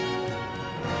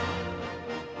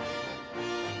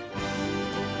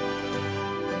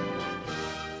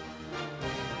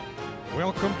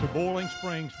Welcome to Boiling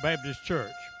Springs Baptist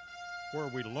Church, where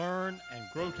we learn and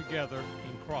grow together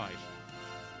in Christ.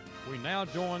 We now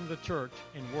join the church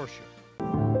in worship.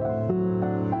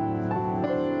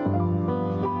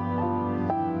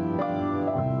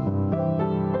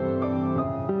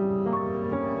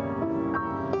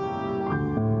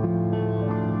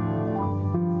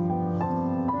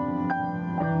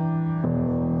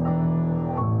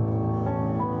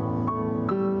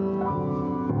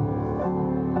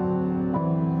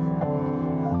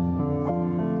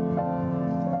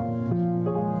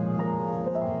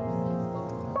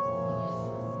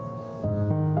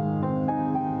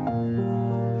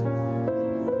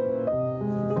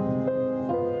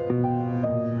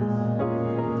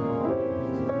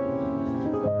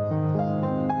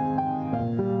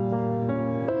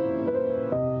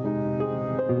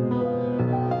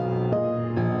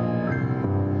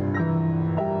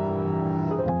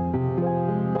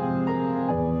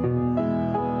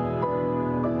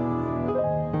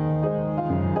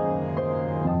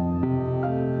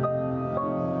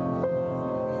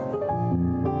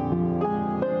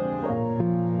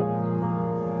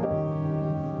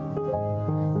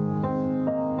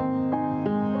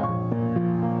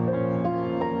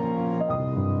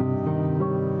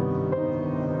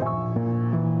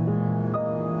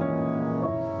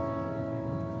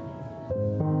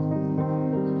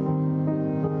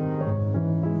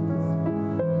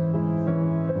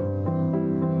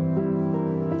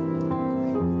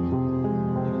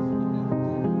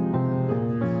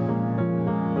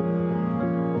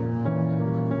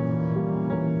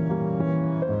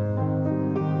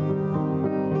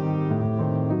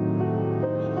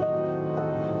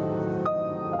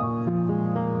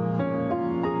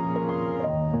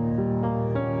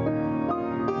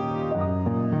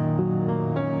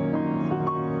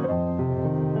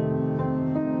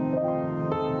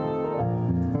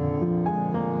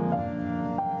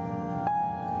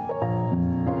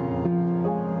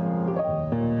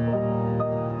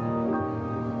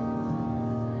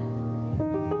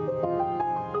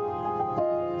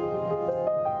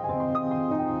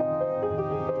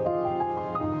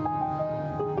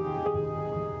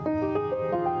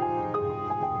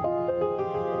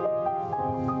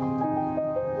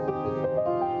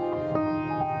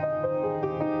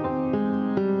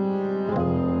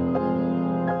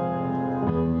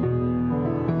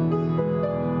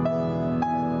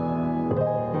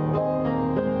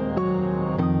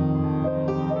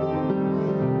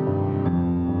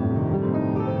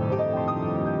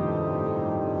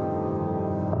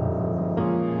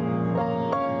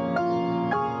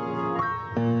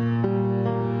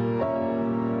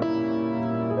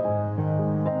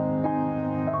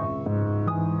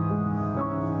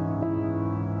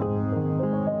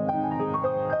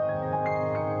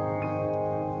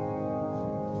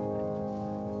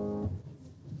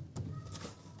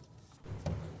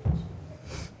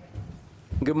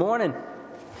 Good morning.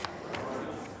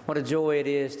 What a joy it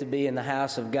is to be in the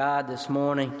house of God this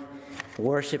morning,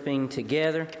 worshiping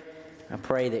together. I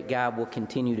pray that God will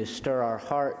continue to stir our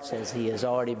hearts as He has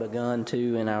already begun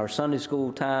to in our Sunday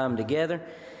school time together.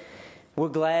 We're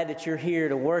glad that you're here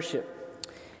to worship.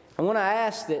 I want to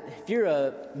ask that if you're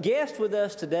a guest with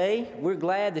us today, we're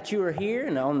glad that you are here.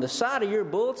 And on the side of your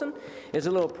bulletin is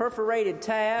a little perforated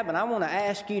tab, and I want to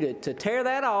ask you to tear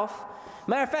that off.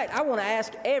 Matter of fact, I want to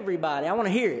ask everybody, I want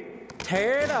to hear it.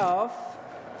 Tear it off.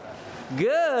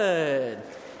 Good.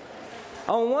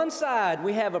 On one side,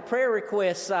 we have a prayer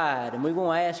request side, and we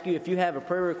want to ask you if you have a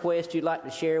prayer request you'd like to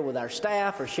share with our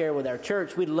staff or share with our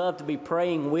church. We'd love to be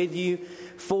praying with you,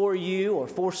 or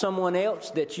for someone else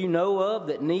that you know of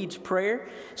that needs prayer.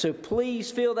 So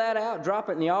please fill that out. Drop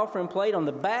it in the offering plate on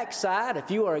the back side if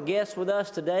you are a guest with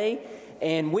us today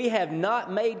and we have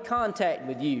not made contact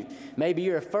with you. Maybe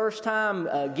you're a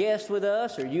first-time guest with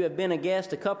us, or you have been a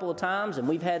guest a couple of times and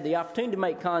we've had the opportunity to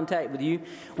make contact with you.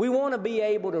 We want to be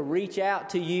able to reach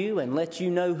out to you and let you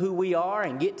know who we are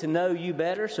and get to know you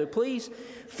better. So please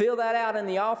fill that out in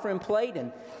the offering plate,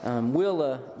 and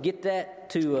we'll get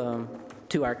that to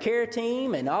our care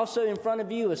team. And also in front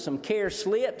of you is some care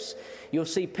slips. You'll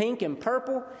see pink and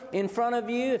purple in front of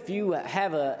you. If you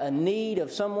have a need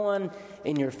of someone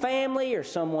in your family or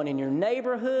someone in your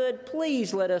neighborhood,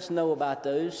 please let us know about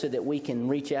those so that we can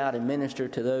reach out and minister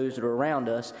to those that are around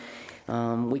us.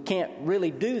 We can't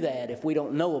really do that if we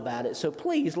don't know about it. So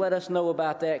please let us know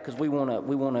about that, because we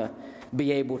want to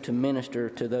be able to minister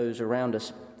to those around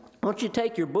us. I want you to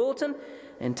take your bulletin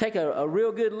and take a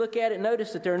real good look at it.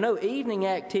 Notice that there are no evening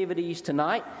activities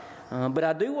tonight. But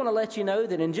I do want to let you know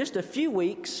that in just a few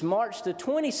weeks, March the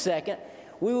 22nd,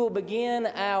 we will begin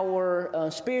our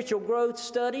spiritual growth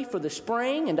study for the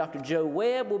spring, and Dr. Joe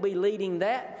Webb will be leading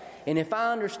that. And if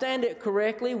I understand it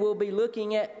correctly, we'll be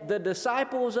looking at the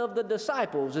disciples of the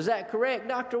disciples. Is that correct,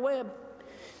 Dr. Webb?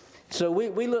 So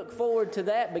we look forward to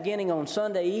that beginning on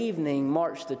Sunday evening,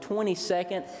 March the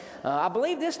 22nd. I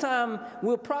believe this time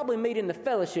we'll probably meet in the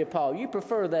fellowship hall. You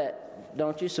prefer that,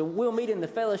 don't you? So we'll meet in the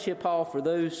fellowship hall for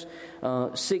those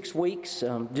 6 weeks.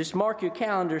 Just mark your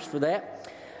calendars for that.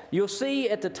 You'll see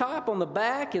at the top on the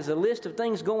back is a list of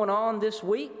things going on this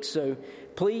week, so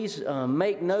please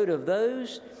make note of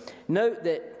those. Note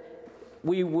that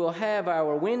we will have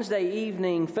our Wednesday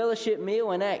evening fellowship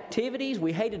meal and activities.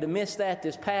 We hated to miss that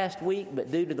this past week, but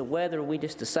due to the weather, we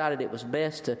just decided it was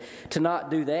best to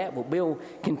not do that. But we'll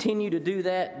continue to do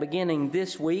that beginning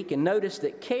this week. And notice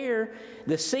that CARE,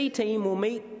 the C team, will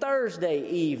meet Thursday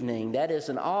evening. That is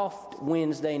an off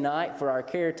Wednesday night for our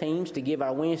CARE teams to give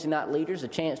our Wednesday night leaders a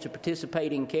chance to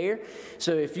participate in CARE.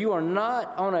 So if you are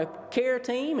not on a CARE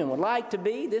team and would like to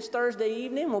be, this Thursday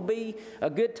evening will be a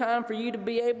good time for you to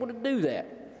be able to do that.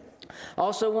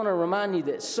 Also want to remind you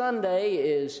that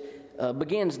Sunday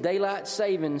begins daylight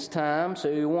savings time, so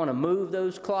you want to move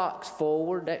those clocks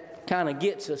forward. That kind of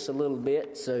gets us a little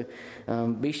bit, so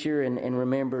be sure and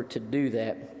remember to do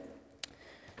that.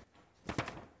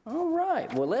 All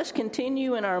right, well, let's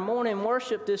continue in our morning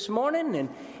worship this morning, and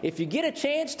if you get a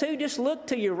chance to, just look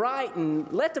to your right and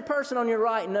let the person on your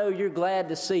right know you're glad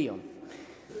to see them.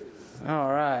 All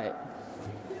right.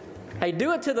 Hey,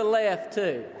 do it to the left,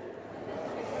 too.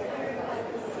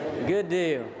 Good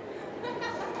deal.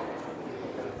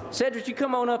 Cedric, you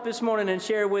come on up this morning and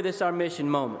share with us our mission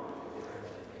moment.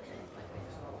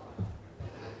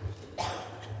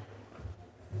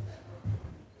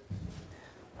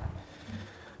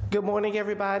 Good morning,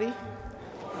 everybody.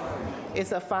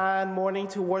 It's a fine morning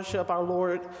to worship our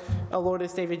Lord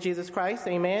and Savior Jesus Christ.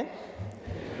 Amen.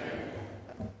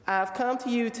 I've come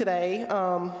to you today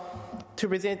to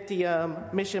present the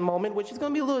mission moment, which is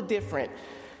going to be a little different.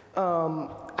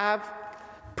 I've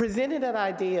presented an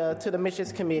idea to the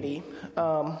missions committee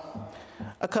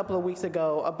a couple of weeks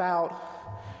ago about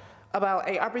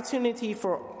an opportunity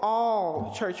for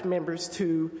all church members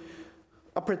to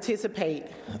participate.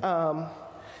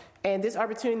 And this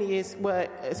opportunity is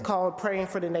what is called Praying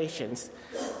for the Nations.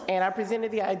 And I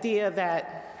presented the idea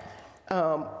that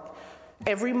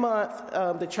every month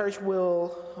the church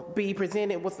will be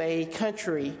presented with a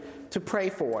country to pray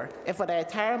for. And for the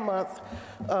entire month,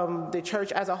 the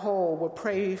church as a whole will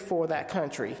pray for that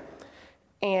country.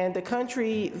 And the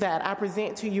country that I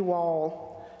present to you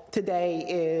all today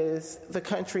is the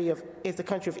country of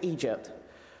Egypt.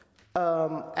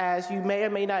 As you may or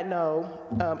may not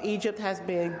know, Egypt has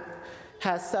been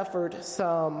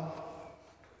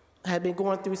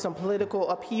going through some political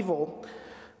upheaval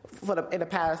for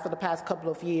the past couple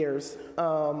of years.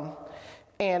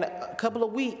 And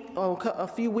a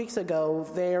few weeks ago,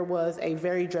 there was a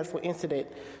very dreadful incident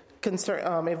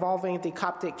involving the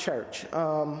Coptic Church.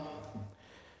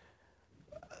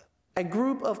 A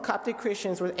group of Coptic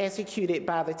Christians were executed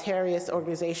by the terrorist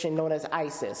organization known as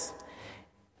ISIS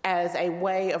as a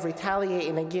way of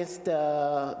retaliating against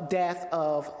the death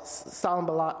of Salman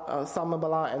bin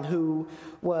Laden, who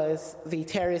was the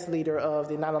terrorist leader of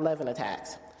the 9/11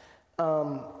 attacks.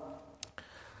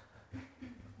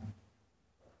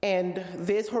 And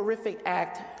this horrific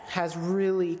act has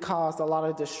really caused a lot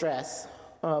of distress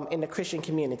in the Christian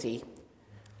community.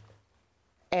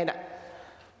 And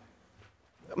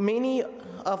many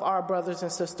of our brothers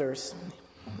and sisters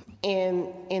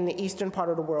in the eastern part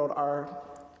of the world are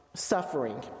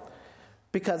suffering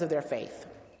because of their faith.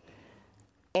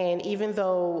 And even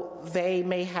though they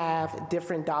may have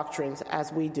different doctrines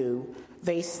as we do,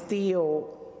 they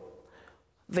still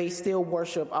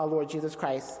worship our Lord Jesus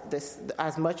Christ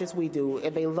as much as we do,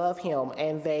 and they love him,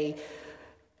 and they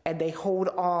hold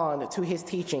on to his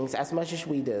teachings as much as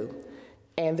we do,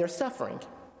 and they're suffering.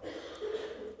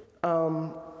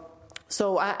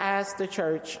 So I asked the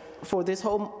church for this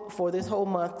whole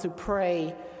month to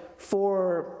pray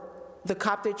for the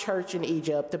Coptic Church in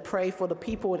Egypt, to pray for the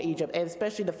people in Egypt, and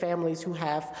especially the families who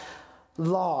have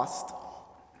lost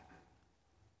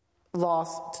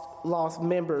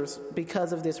members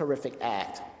because of this horrific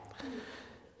act.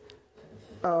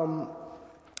 And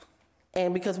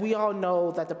because we all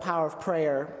know that the power of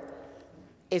prayer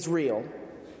is real.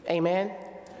 Amen?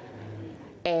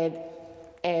 And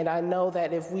I know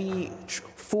that if we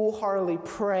full-heartedly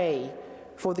pray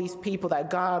for these people, that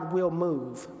God will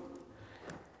move.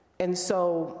 And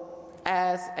so,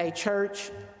 as a church,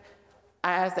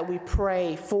 I ask that we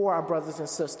pray for our brothers and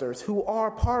sisters who are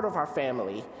part of our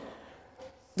family,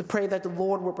 to pray that the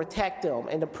Lord will protect them,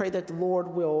 and to pray that the Lord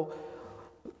will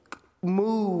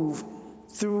move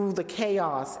through the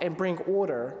chaos and bring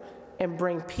order and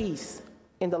bring peace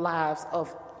in the lives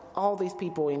of all these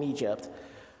people in Egypt.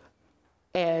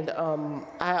 And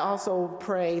I also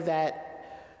pray that,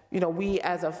 we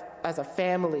as a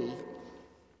family,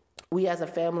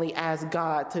 ask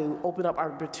God to open up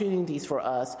opportunities for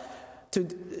us to,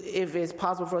 if it's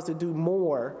possible for us to do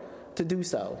more, to do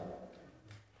so.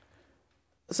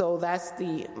 So that's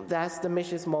the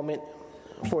missions moment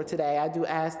for today. I do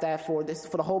ask that for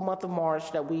the whole month of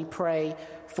March, that we pray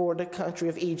for the country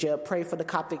of Egypt, pray for the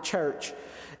Coptic Church,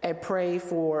 and pray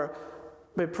for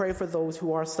those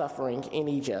who are suffering in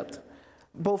Egypt,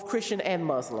 both Christian and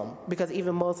Muslim, because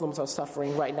even Muslims are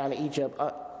suffering right now in Egypt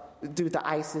due to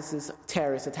ISIS's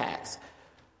terrorist attacks.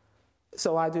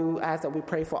 So I do ask that we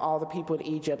pray for all the people in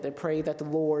Egypt, and pray that the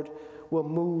Lord will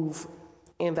move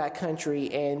in that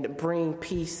country and bring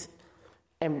peace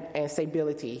and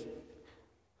stability.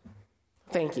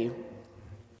 Thank you.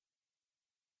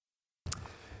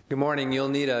 Good morning. You'll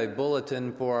need a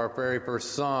bulletin for our very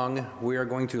first song. We are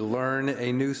going to learn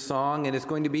a new song, and it's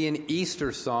going to be an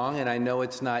Easter song, and I know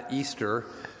it's not Easter,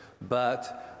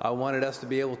 but I wanted us to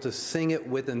be able to sing it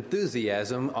with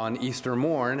enthusiasm on Easter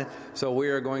morn, so we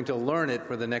are going to learn it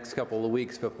for the next couple of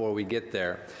weeks before we get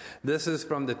there. This is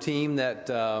from the team that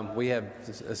we have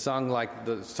sung like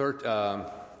the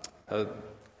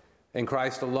In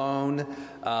Christ Alone,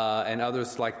 and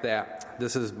others like that.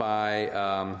 This is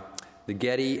by the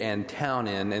Getty and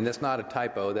Townend, and that's not a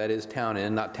typo. That is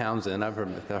Townend, not Townsend. I've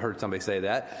heard somebody say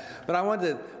that. But I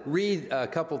wanted to read a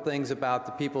couple things about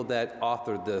the people that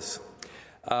authored this.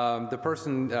 The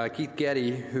person, Keith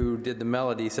Getty, who did the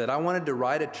melody, said, "I wanted to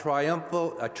write a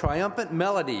triumphant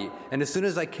melody, and as soon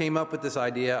as I came up with this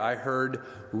idea, I heard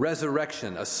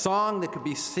Resurrection, a song that could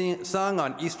be sung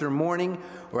on Easter morning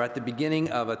or at the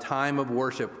beginning of a time of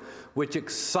worship, which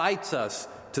excites us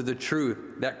to the truth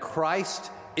that Christ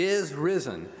is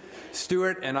risen.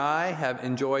 Stuart and I have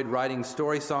enjoyed writing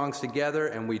story songs together,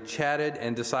 and we chatted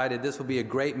and decided this will be a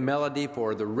great melody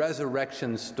for the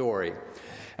resurrection story."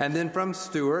 And then from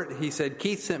Stuart, he said,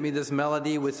 "Keith sent me this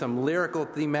melody with some lyrical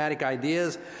thematic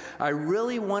ideas. I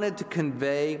really wanted to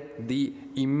convey the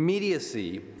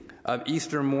immediacy of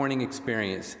Easter morning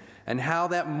experience and how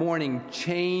that morning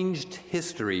changed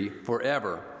history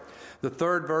forever. The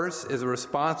third verse is a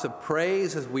response of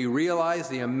praise as we realize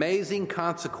the amazing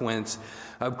consequence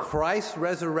of Christ's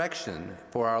resurrection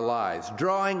for our lives,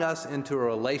 drawing us into a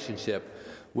relationship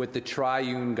with the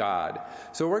triune God."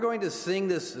 So we're going to sing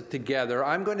this together.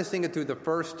 I'm going to sing it through the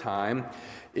first time.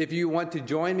 If you want to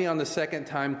join me on the second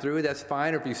time through, that's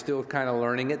fine. Or if you're still kind of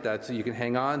learning it, that's you can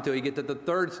hang on until you get to the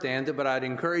third stanza. But I'd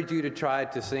encourage you to try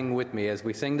to sing with me as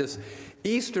we sing this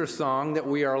Easter song that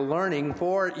we are learning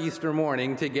for Easter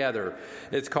morning together.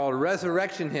 It's called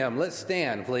Resurrection Hymn. Let's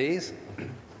stand, please.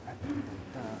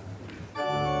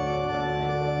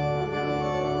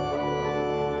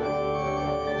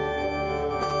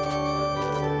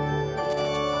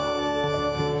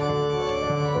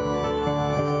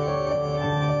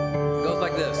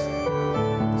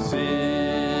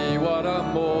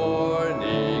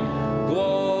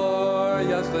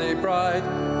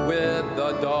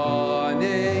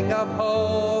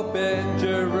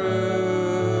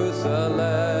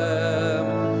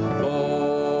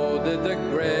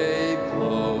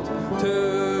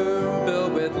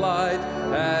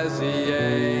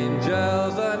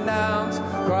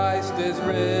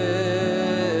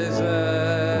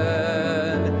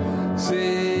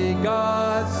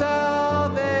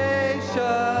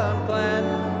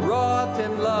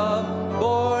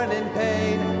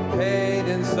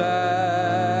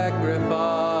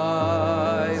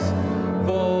 Sacrifice,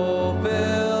 fulfill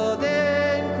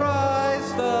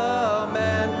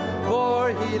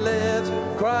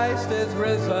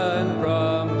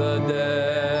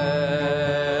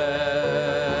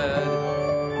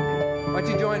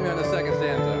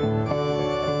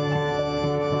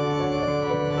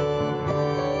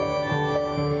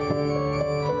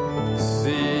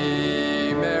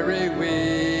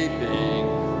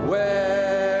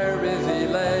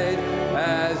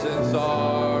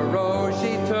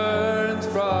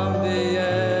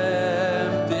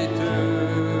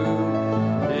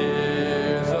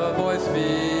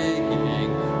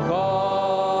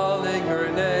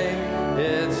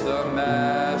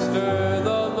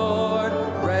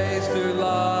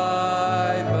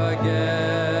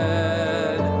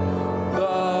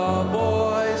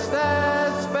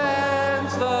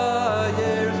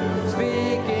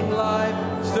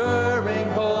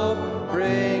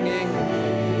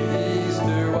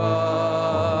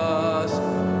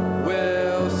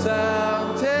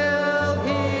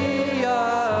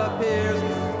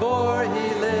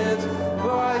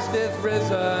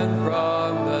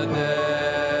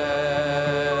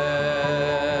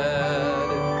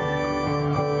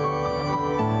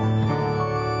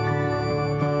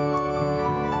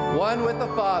one with the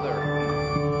Father.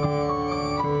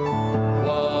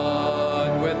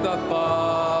 One with the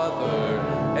Father,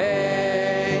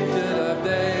 Ancient of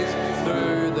Days,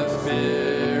 through the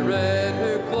Spirit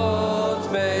who clothes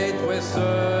faith with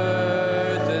certainty.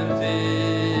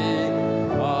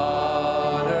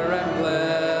 Honor and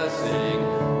blessing,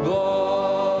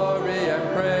 glory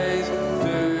and praise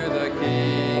to the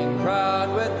King,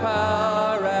 crowned with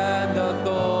power and authority.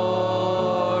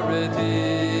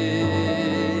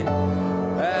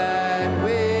 And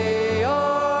we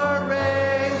are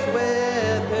raised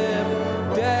with him.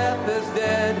 Death is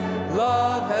dead,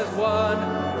 love has won,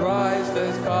 Christ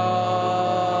has conquered.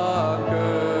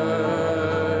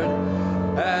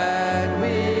 And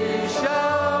we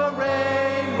shall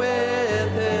reign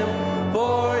with him,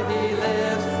 for he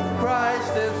lives,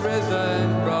 Christ is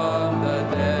risen from the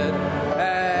dead.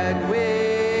 And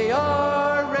we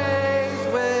are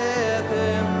raised with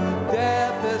him.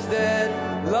 Death is dead,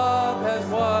 love has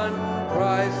won,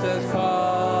 Christ has conquered.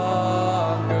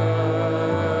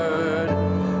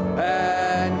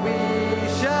 And we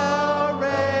shall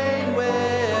reign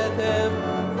with him,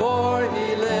 for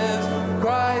he lives,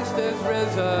 Christ is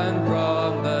risen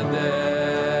from the dead.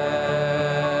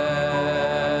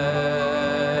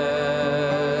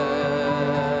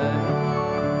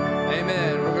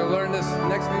 Amen. We're going to learn this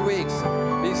next few weeks.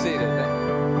 Be seated. Thank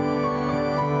you.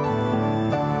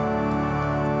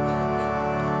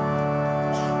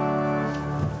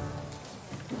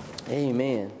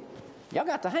 Amen. Y'all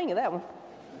got the hang of that one.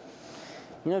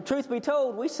 You know, truth be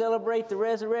told, we celebrate the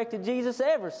resurrected Jesus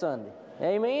every Sunday.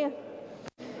 Amen.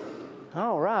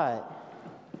 All right.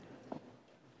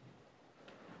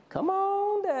 Come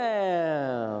on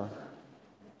down.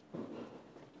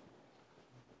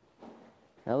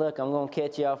 Now look, I'm going to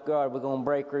catch you off guard. We're going to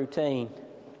break routine.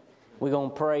 We're going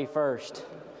to pray first.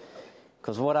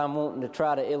 Because what I'm wanting to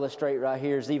try to illustrate right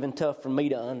here is even tough for me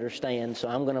to understand. So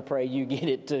I'm going to pray you get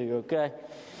it too, okay?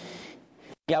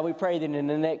 God, we pray that in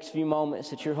the next few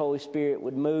moments that your Holy Spirit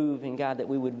would move, and God, that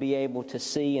we would be able to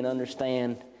see and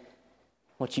understand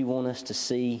what you want us to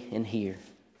see and hear.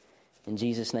 In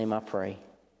Jesus' name I pray.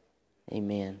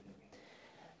 Amen.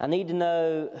 I need to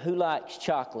know who likes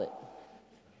chocolate.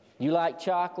 You like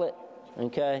chocolate?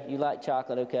 Okay, you like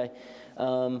chocolate, okay.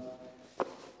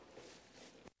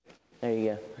 There you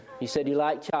go. You said you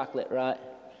like chocolate, right?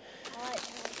 I like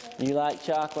chocolate. You like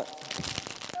chocolate? I like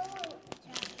chocolate.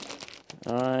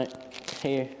 All right.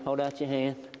 Here, hold out your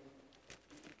hand.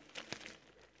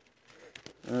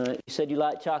 All right. You said you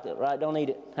like chocolate, right? Don't eat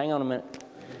it. Hang on a minute.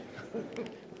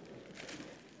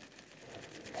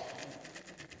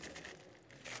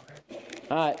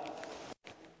 All right.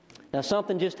 Now,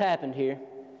 something just happened here.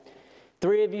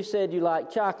 3 of you said you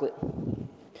like chocolate.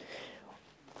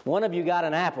 1 of you got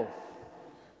an apple.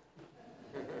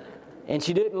 And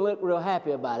she didn't look real happy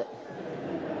about it.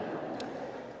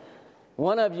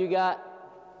 1 of you got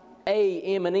a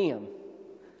M&M,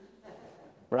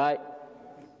 right?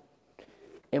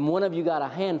 And 1 of you got a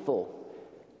handful.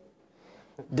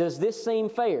 Does this seem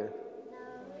fair?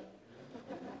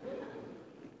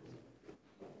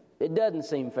 It doesn't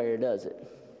seem fair, does it?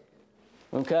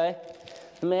 Okay?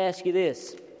 Let me ask you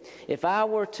this. If I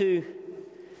were to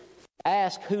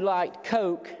ask who liked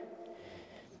Coke,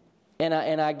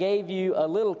 and I gave you a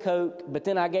little Coke, but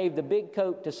then I gave the big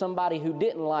Coke to somebody who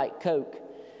didn't like Coke,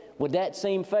 would that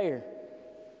seem fair?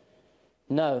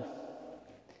 No.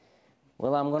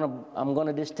 Well, I'm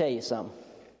gonna just tell you something.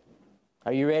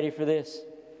 Are you ready for this?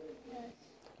 Yes.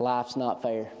 Life's not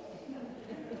fair.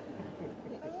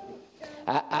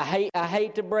 I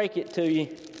hate to break it to you,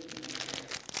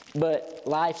 but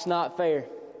life's not fair.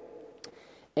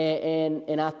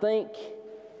 And I think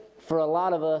for a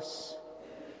lot of us,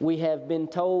 we have been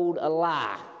told a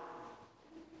lie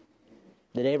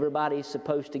that everybody's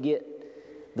supposed to get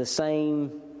the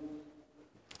same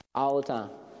all the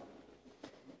time.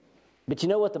 But you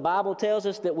know what the Bible tells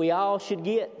us that we all should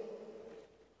get?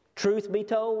 Truth be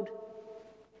told,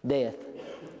 death.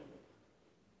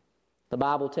 The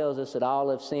Bible tells us that all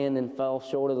have sinned and fall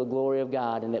short of the glory of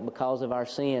God, and that because of our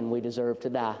sin we deserve to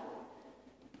die.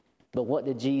 But what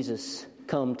did Jesus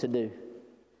come to do?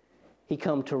 He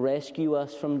come to rescue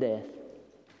us from death.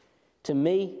 To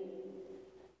me,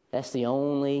 that's the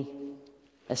only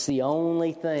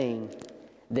thing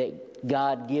that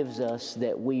God gives us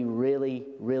that we really,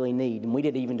 really need. And we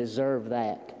didn't even deserve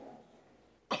that.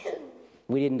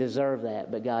 We didn't deserve that,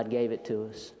 but God gave it to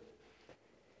us.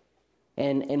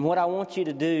 And what I want you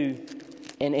to do,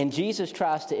 and Jesus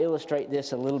tries to illustrate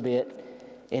this a little bit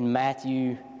in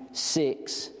Matthew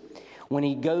 6, when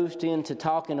he goes into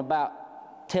talking about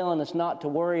telling us not to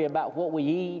worry about what we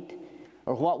eat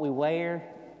or what we wear.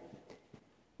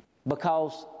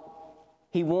 because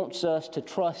He wants us to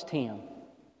trust Him.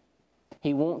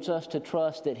 He wants us to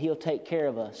trust that He'll take care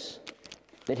of us,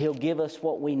 that He'll give us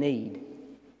what we need.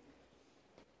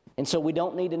 And so we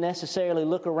don't need to necessarily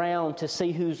look around to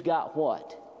see who's got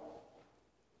what.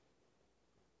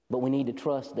 But we need to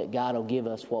trust that God will give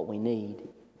us what we need.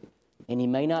 And He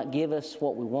may not give us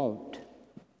what we want,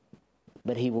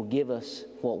 but He will give us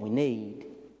what we need.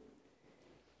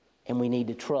 And we need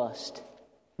to trust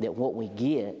that what we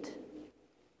get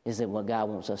is that what God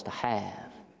wants us to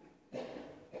have.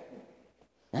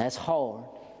 Now, that's hard.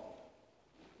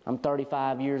 I'm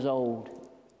 35 years old,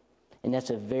 and that's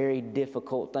a very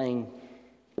difficult thing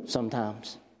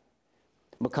sometimes.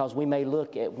 Because we may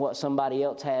look at what somebody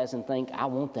else has and think, I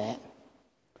want that,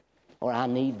 or I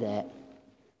need that.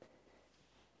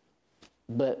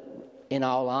 But in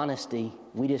all honesty,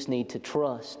 we just need to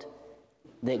trust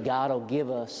that God will give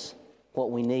us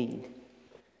what we need.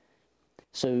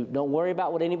 So don't worry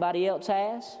about what anybody else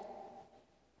has.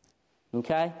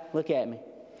 Okay? Look at me.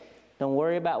 Don't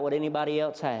worry about what anybody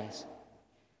else has.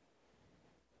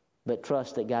 But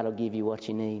trust that God will give you what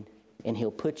you need. And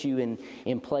He'll put you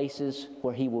in places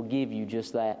where He will give you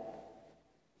just that.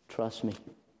 Trust me.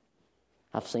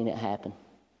 I've seen it happen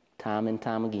time and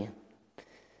time again.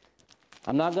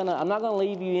 I'm not gonna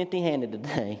leave you empty-handed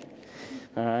today.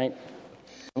 All right?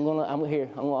 I'm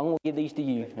gonna give these to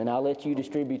you, and I'll let you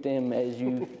distribute them as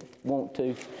you want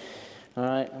to. All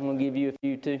right? I'm gonna give you a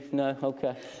few too. No?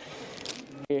 Okay.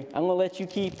 Here, I'm gonna let you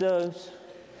keep those.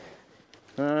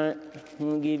 All right? I'm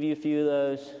gonna give you a few of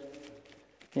those.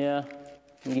 Yeah,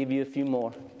 I'll give you a few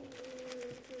more.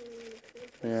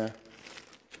 Yeah.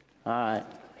 All right.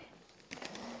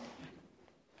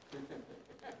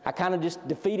 I kind of just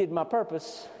defeated my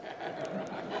purpose.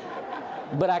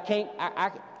 But I can't,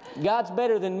 God's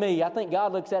better than me. I think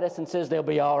God looks at us and says they'll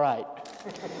be all right.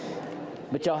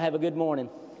 But y'all have a good morning.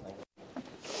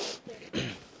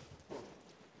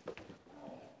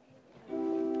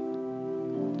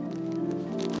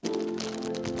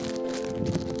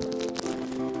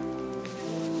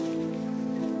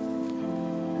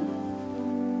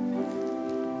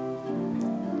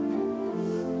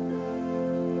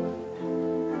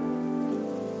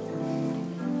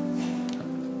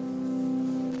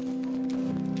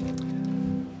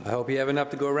 I hope you have enough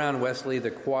to go around, Wesley.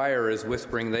 The choir is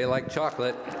whispering they like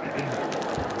chocolate.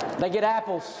 They get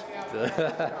apples.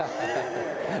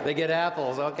 They get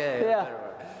apples, okay. Yeah.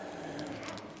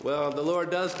 Well, the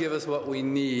Lord does give us what we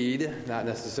need, not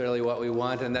necessarily what we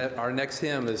want, and that our next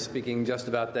hymn is speaking just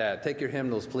about that. Take your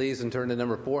hymnals, please, and turn to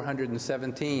number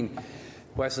 417.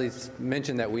 Wesley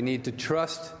mentioned that we need to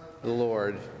trust the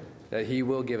Lord, that He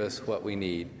will give us what we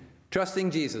need. Trusting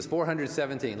Jesus,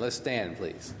 417. Let's stand,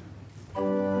 please.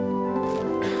 Faith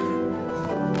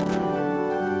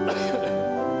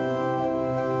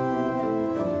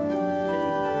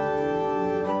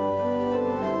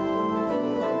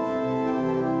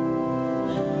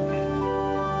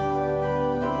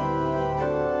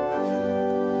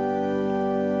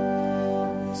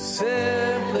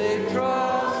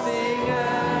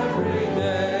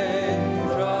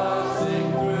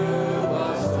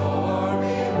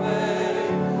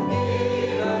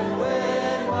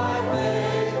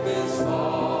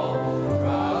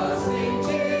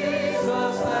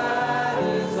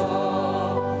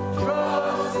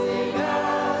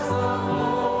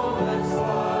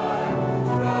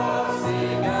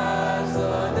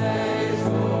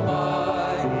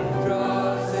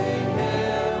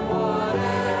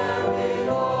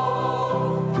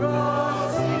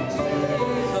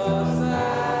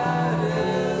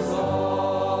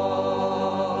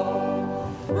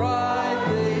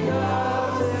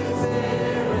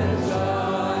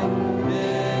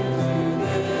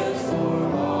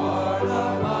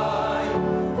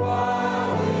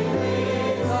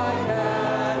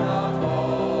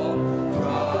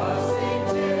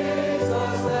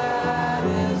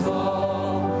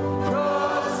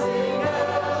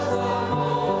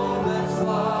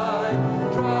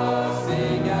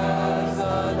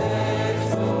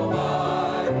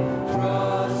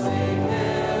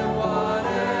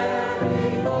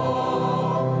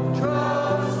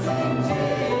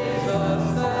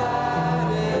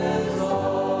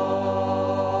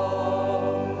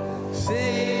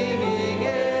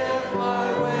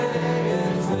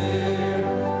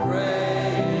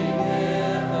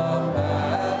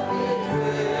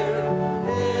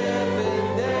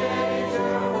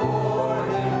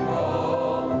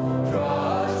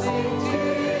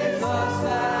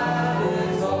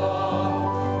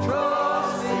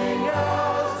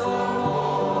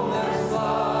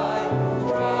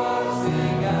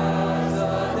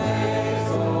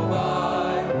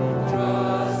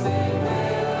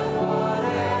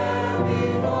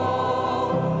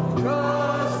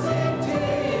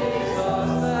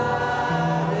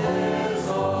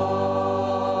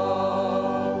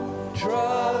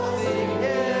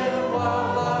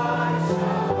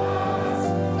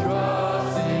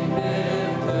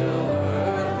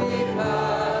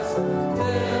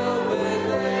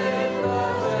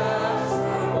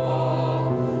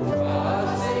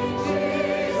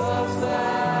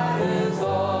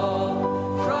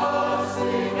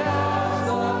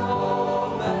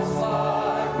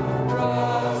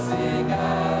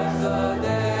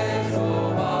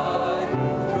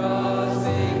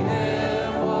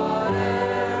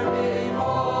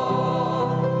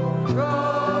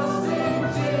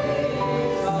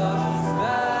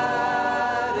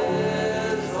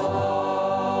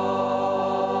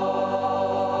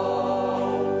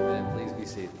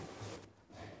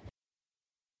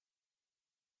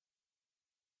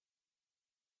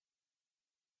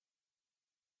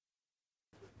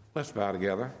Let's bow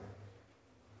together.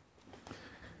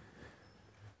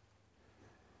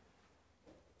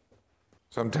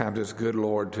 Sometimes it's good,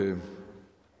 Lord, to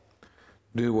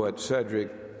do what Cedric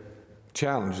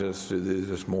challenged us to do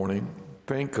this morning.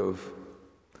 Think of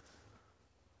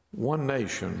one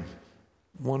nation,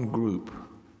 one group.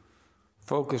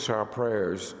 Focus our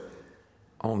prayers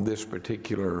on this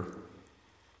particular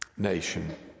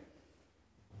nation.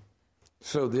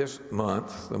 So this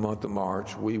month, the month of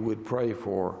March, we would pray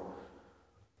for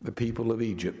the people of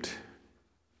Egypt.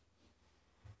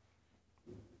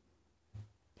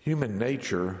 Human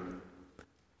nature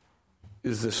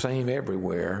is the same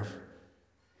everywhere.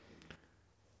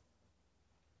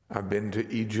 I've been to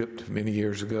Egypt many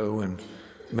years ago and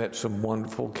met some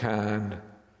wonderful, kind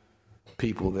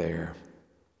people there.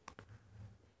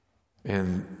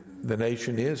 And the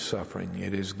nation is suffering.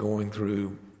 It is going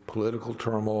through political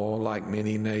turmoil like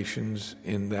many nations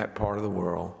in that part of the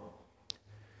world.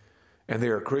 And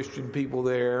there are Christian people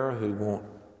there who want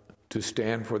to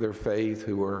stand for their faith,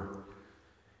 who are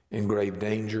in grave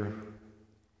danger.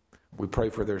 We pray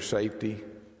for their safety.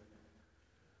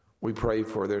 We pray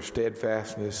for their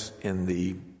steadfastness in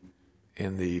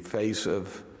the face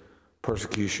of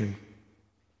persecution.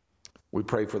 We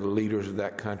pray for the leaders of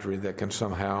that country that can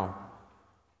somehow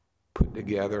put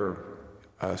together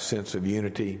a sense of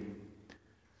unity.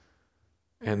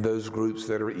 And those groups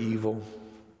that are evil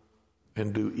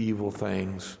and do evil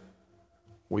things,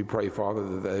 we pray,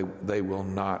 Father, that they will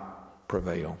not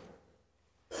prevail.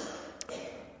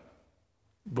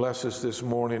 Bless us this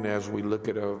morning as we look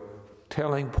at a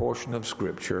telling portion of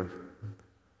Scripture,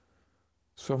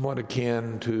 somewhat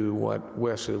akin to what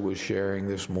Wesley was sharing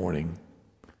this morning.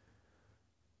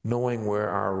 Knowing where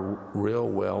our real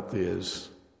wealth is,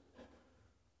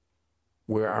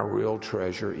 where our real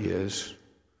treasure is.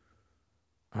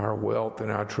 Our wealth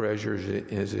and our treasure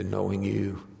is in knowing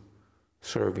you,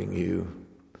 serving you,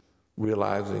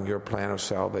 realizing your plan of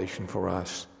salvation for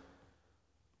us.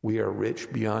 We are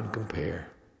rich beyond compare.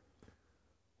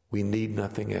 We need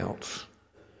nothing else.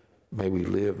 May we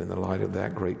live in the light of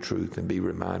that great truth and be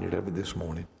reminded of it this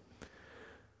morning.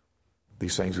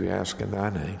 These things we ask in thy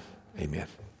name. Amen.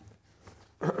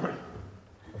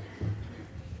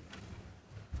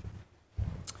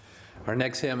 Our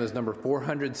next hymn is number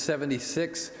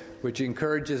 476, which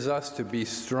encourages us to be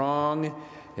strong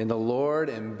in the Lord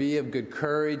and be of good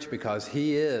courage because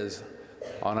He is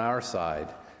on our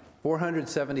side.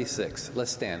 476.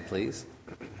 Let's stand, please.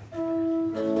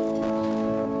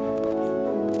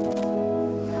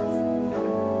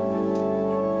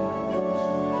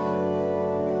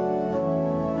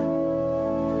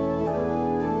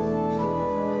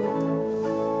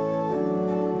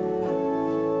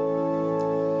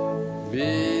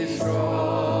 Be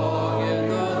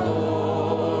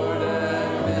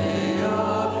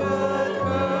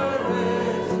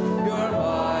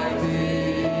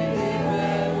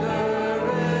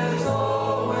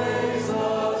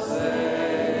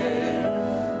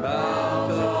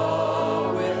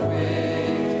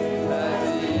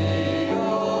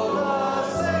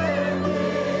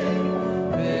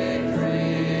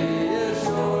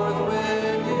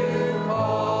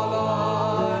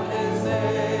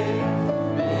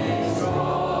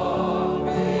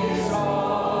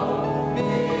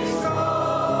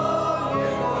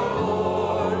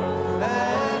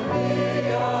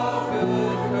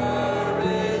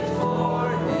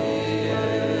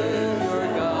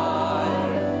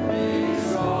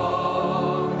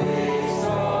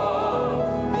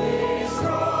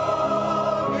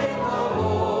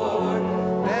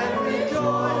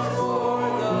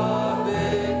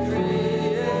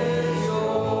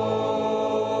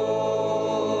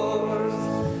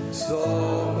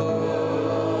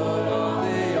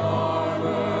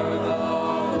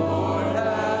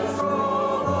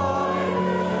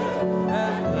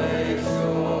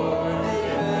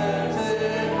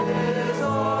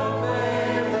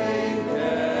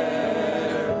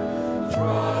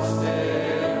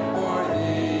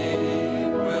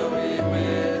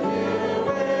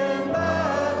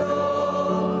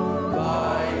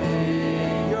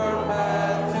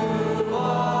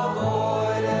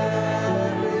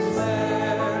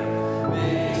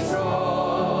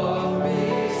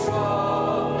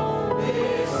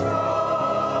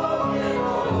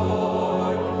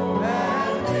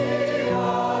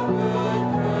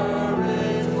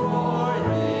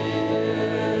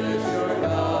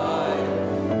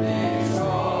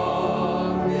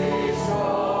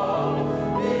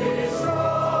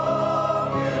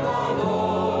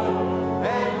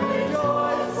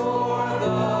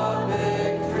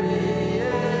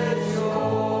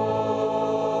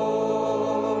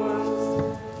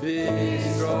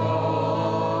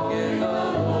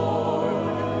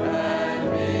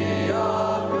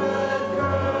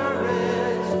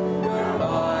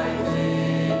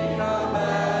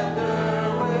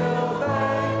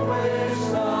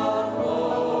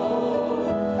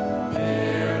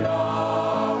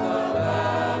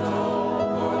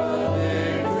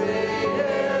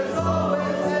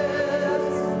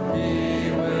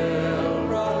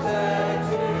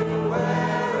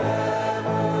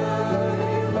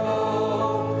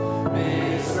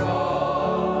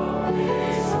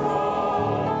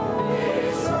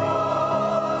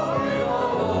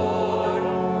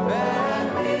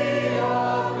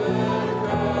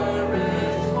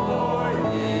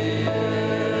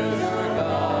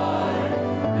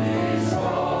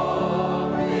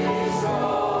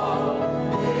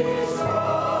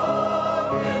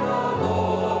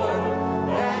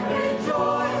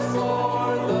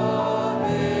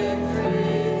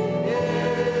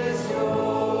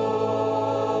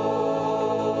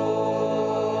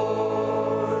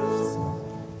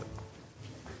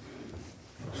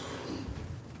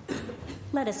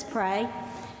Let us pray.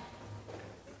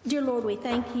 Dear Lord, we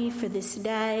thank you for this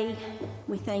day.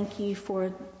 We thank you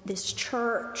for this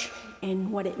church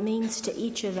and what it means to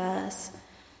each of us.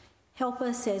 Help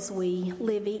us as we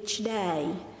live each day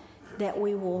that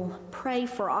we will pray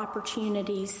for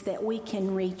opportunities that we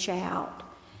can reach out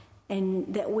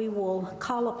and that we will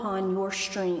call upon your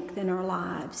strength in our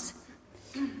lives.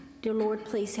 Dear Lord,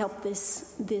 please help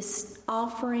this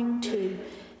offering to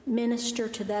minister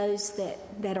to those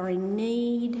that are in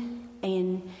need,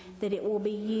 and that it will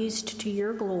be used to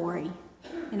your glory.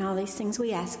 In all these things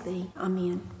we ask thee.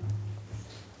 Amen.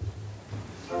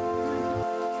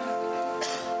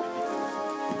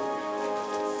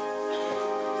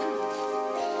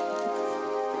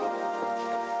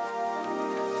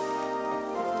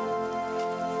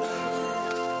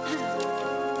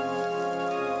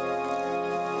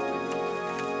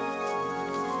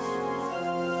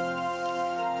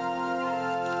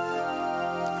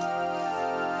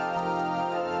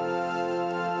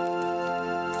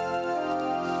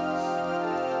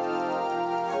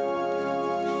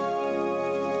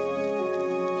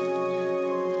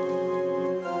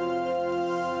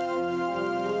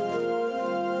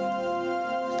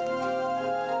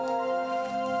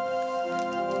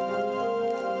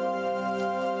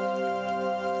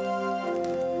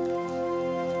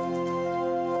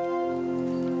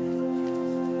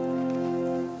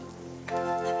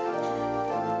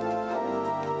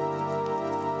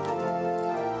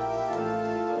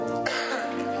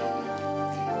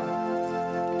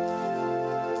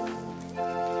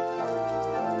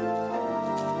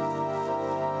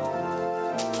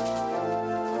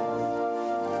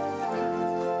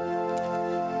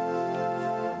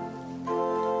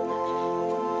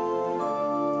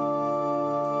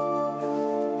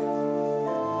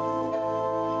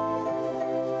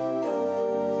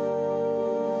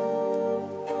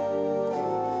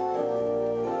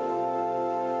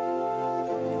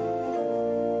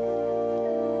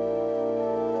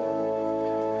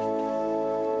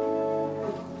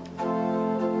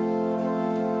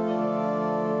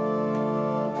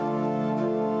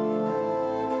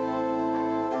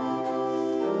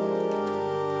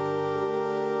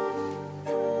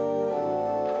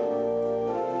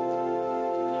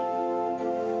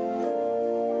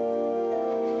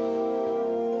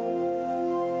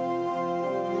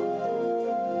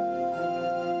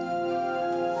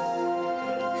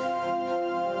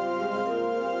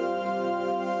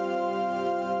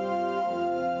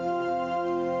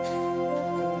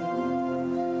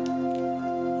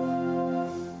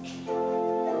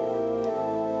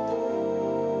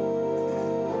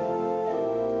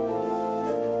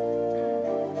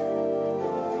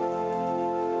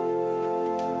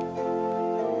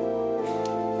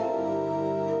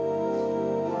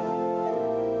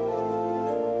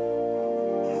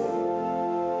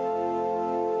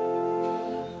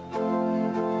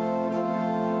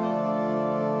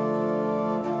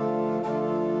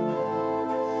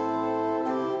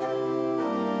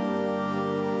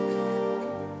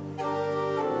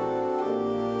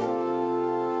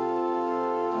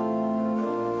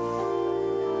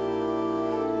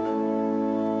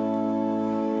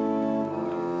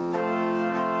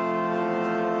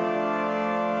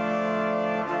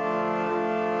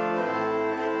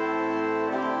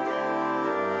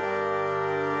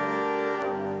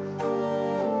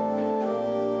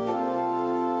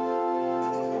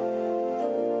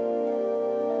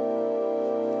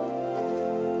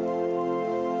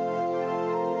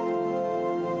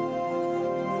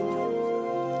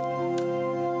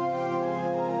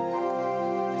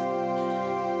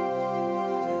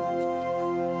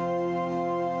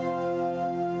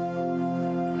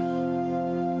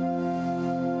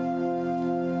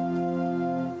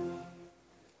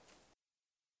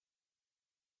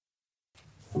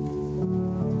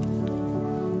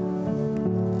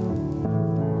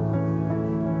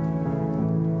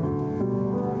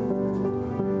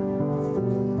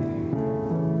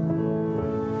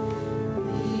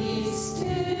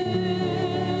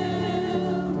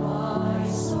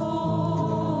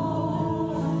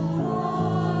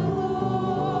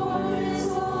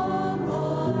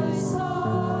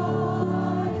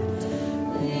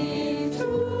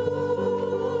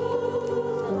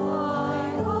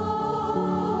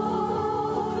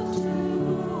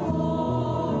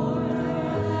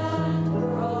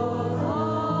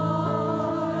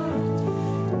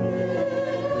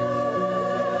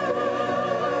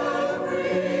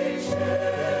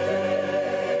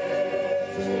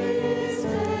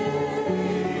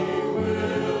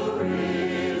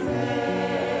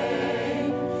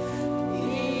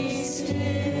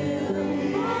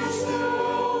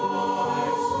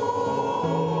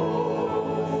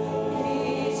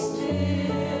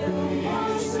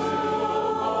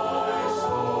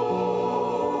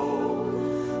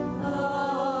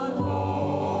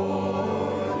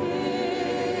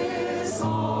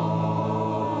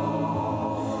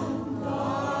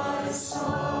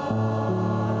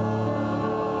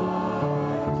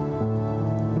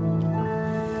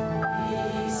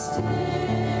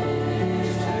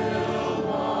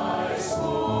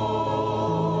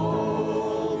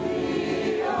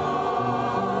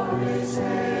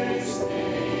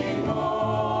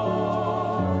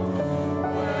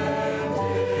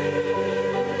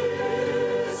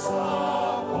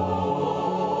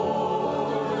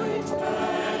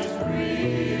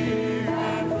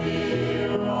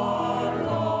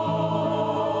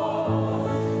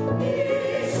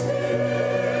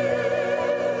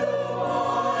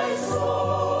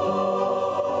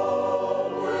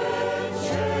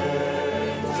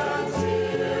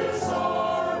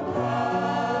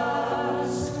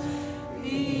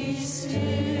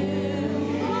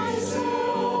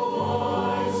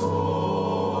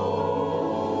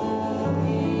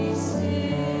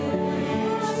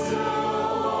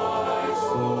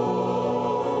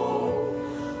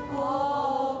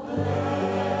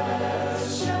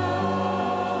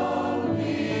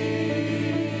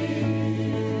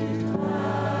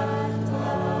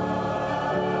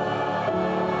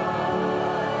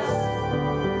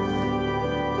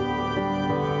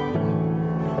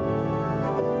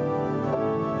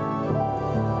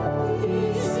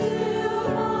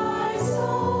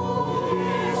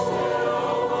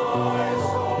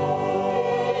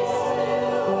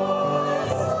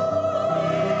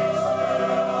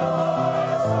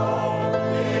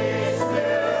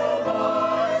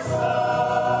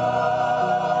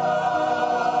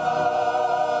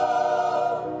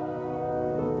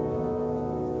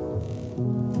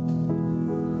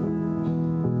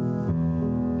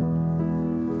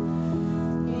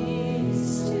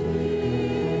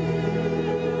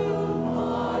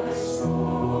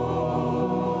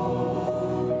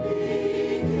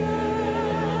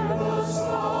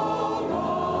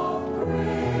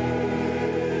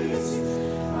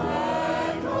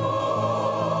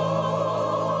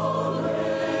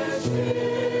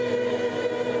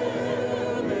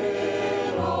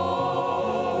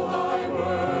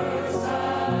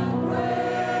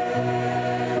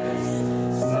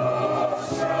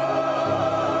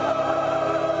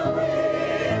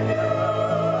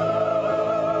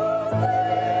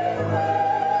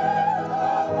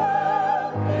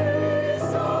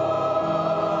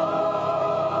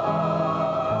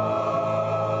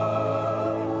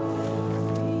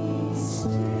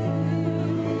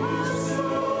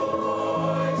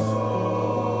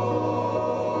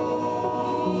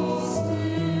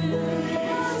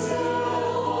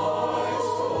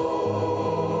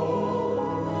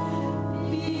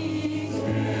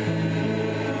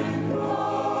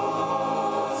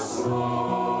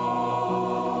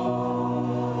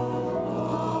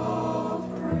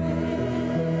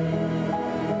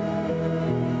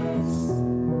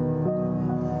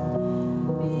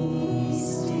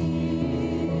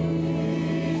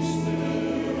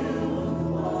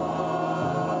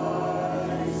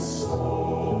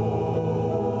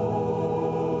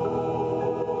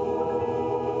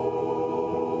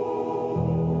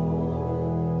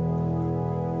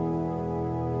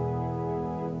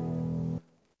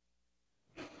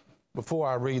 Before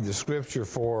I read the scripture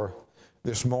for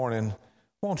this morning,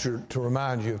 I want to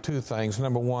remind you of two things.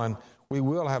 Number one, we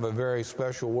will have a very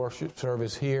special worship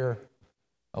service here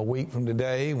a week from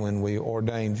today when we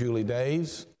ordain Julie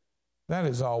Days. That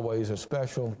is always a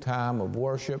special time of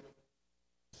worship,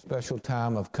 special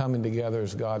time of coming together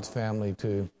as God's family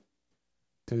to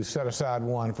set aside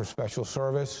one for special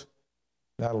service.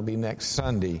 That'll be next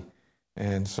Sunday.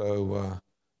 And so,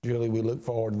 Julie, we look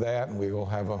forward to that, and we will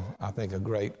have, I think, a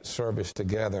great service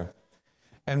together.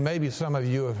 And maybe some of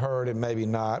you have heard, and maybe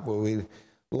not, but we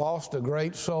lost a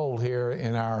great soul here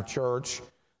in our church.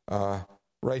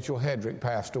 Rachel Hedrick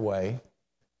passed away.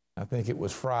 I think it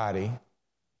was Friday.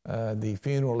 The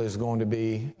funeral is going to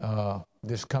be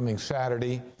this coming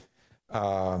Saturday.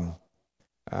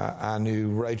 I knew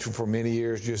Rachel for many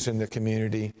years just in the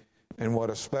community, and what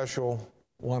a special,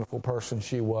 wonderful person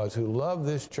she was who loved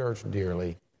this church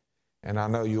dearly. And I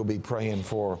know you'll be praying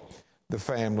for the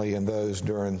family and those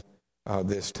during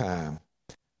this time.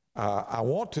 I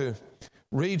want to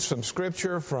read some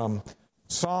scripture from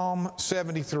Psalm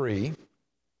 73.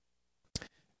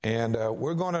 And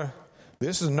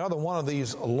this is another one of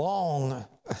these long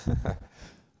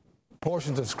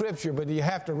portions of scripture, but you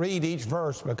have to read each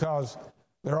verse because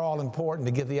they're all important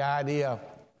to get the idea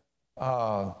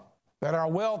that our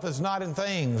wealth is not in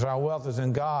things, our wealth is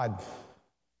in God.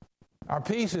 Our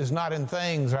peace is not in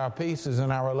things, our peace is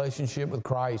in our relationship with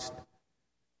Christ.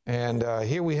 And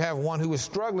here we have one who was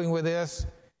struggling with this,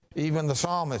 even the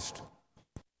psalmist.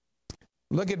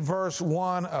 Look at verse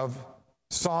 1 of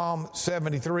Psalm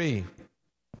 73.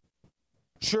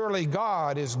 Surely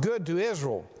God is good to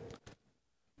Israel,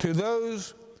 to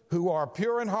those who are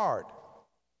pure in heart.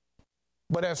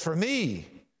 But as for me,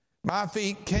 my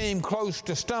feet came close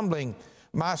to stumbling.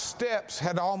 My steps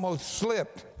had almost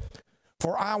slipped.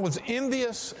 For I was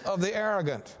envious of the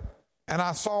arrogant, and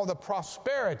I saw the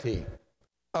prosperity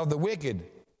of the wicked.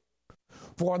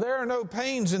 For there are no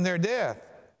pains in their death,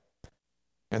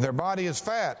 and their body is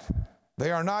fat. They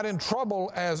are not in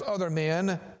trouble as other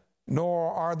men,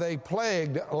 nor are they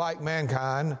plagued like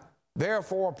mankind.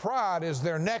 Therefore pride is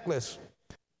their necklace.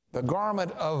 The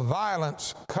garment of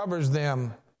violence covers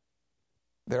them.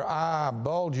 Their eye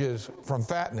bulges from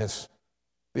fatness.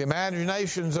 The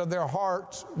imaginations of their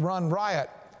hearts run riot.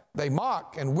 They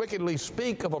mock and wickedly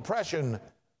speak of oppression.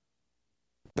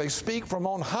 They speak from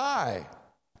on high.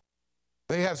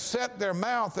 They have set their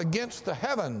mouth against the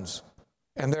heavens,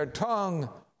 and their tongue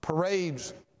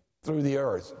parades through the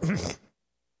earth.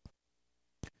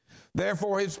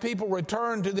 Therefore his people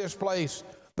return to this place.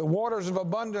 The waters of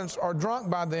abundance are drunk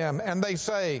by them, and they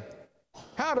say,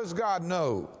 how does God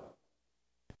know?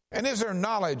 And is there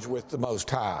knowledge with the Most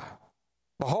High?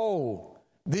 Behold,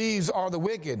 these are the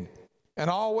wicked, and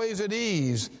always at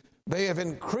ease. They have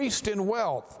increased in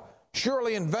wealth.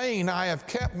 Surely in vain I have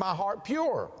kept my heart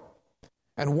pure,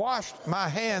 and washed my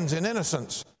hands in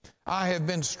innocence. I have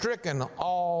been stricken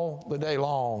all the day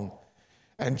long,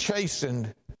 and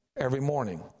chastened every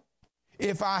morning.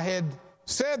 If I had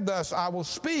said thus, I will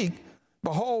speak,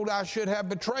 behold, I should have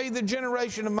betrayed the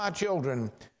generation of my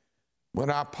children.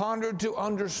 When I pondered to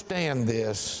understand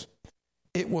this,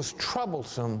 it was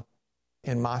troublesome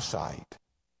in my sight.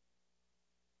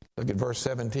 Look at verse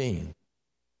 17.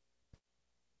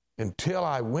 Until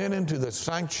I went into the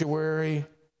sanctuary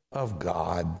of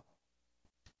God,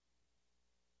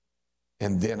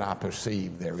 and then I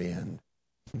perceived their end.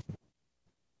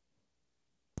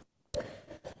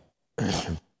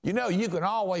 You know, you can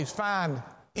always find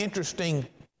interesting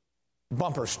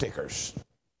bumper stickers.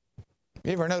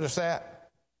 You ever notice that?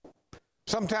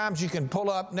 Sometimes you can pull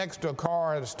up next to a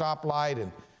car at a stoplight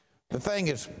and the thing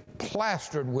is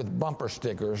plastered with bumper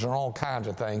stickers and all kinds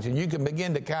of things, and you can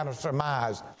begin to kind of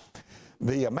surmise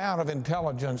the amount of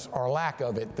intelligence or lack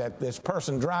of it that this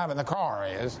person driving the car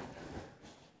is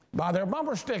by their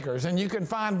bumper stickers. And you can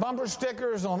find bumper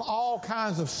stickers on all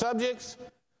kinds of subjects,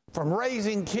 from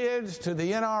raising kids to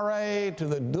the NRA to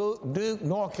the Duke,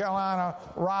 North Carolina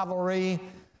rivalry.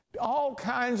 All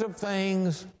kinds of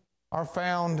things are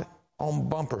found on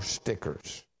bumper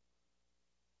stickers.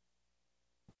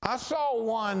 I saw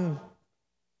one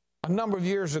a number of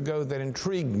years ago that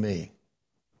intrigued me.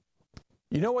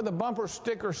 You know what the bumper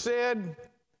sticker said?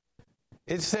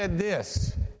 It said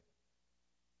this: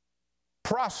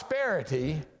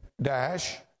 prosperity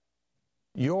dash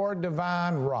your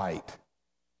divine right.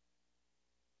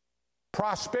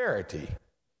 Prosperity,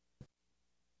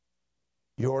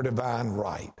 your divine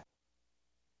right.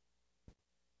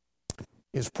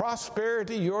 Is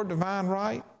prosperity your divine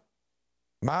right?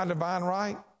 My divine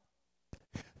right?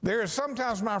 There is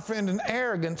sometimes, my friend, an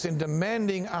arrogance in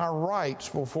demanding our rights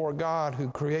before God who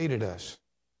created us,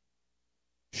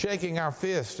 shaking our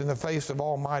fist in the face of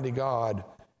Almighty God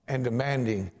and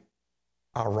demanding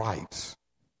our rights.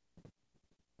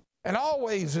 And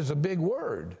always is a big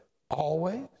word.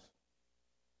 Always.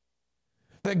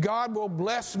 That God will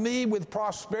bless me with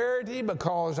prosperity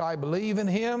because I believe in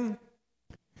Him.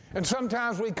 And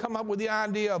sometimes we come up with the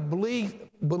idea of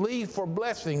belief for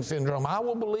blessing syndrome. I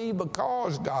will believe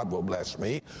because God will bless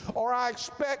me, or I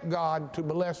expect God to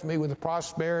bless me with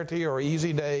prosperity or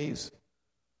easy days.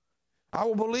 I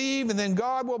will believe and then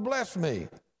God will bless me.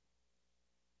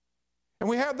 And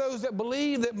we have those that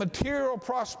believe that material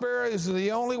prosperity is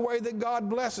the only way that God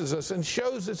blesses us and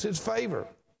shows us His favor.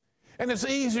 And it's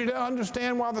easy to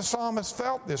understand why the psalmist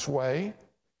felt this way.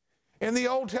 In the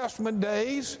Old Testament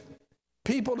days,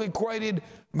 people equated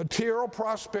material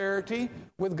prosperity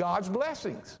with God's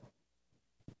blessings.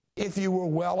 If you were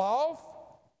well off,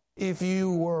 if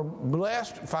you were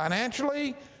blessed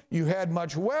financially, you had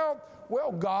much wealth,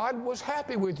 well, God was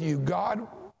happy with you. God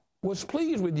was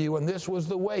pleased with you, and this was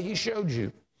the way He showed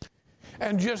you.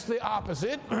 And just the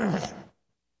opposite,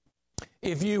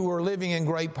 if you were living in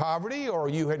great poverty or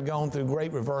you had gone through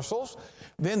great reversals,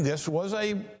 then this was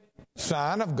a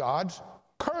sign of God's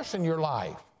curse in your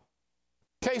life.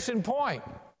 Case in point,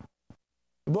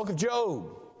 the book of Job.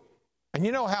 And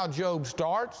you know how Job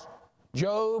starts.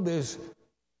 Job is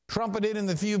trumpeted in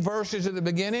the few verses at the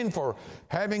beginning for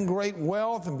having great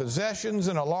wealth and possessions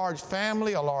and a large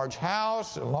family, a large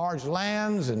house, and large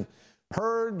lands and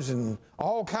herds and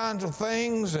all kinds of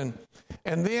things. And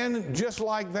then, just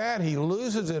like that, he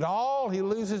loses it all. He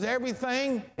loses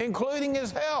everything, including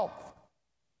his health.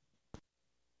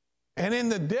 And in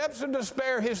the depths of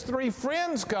despair, his three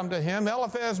friends come to him,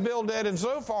 Eliphaz, Bildad, and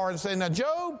Zophar, and say, now,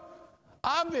 Job,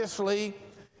 obviously,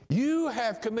 you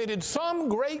have committed some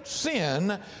great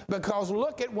sin because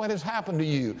look at what has happened to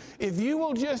you. If you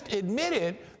will just admit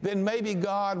it, then maybe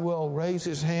God will raise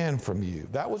His hand from you.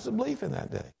 That was the belief in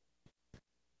that day.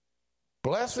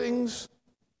 Blessings,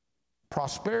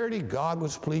 prosperity, God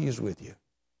was pleased with you.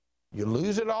 You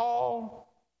lose it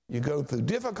all, you go through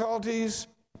difficulties,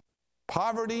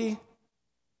 poverty,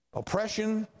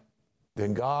 oppression,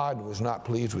 then God was not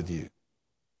pleased with you.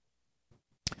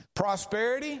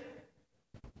 Prosperity,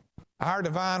 our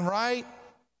divine right.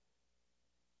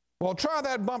 Well, try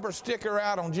that bumper sticker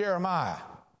out on Jeremiah,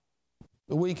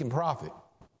 the weak and prophet.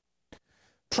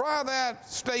 Try that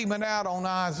statement out on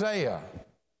Isaiah,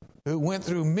 who went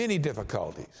through many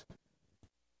difficulties.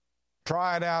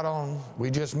 Try it out on,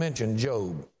 we just mentioned,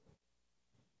 Job.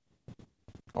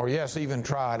 Or yes, even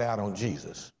try it out on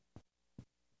Jesus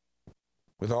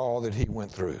with all that He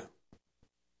went through,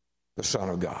 the Son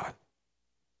of God.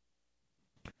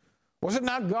 Was it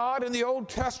not God in the Old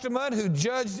Testament who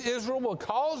judged Israel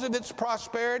because of its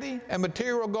prosperity and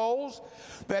material goals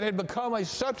that had become a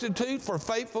substitute for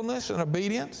faithfulness and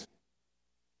obedience?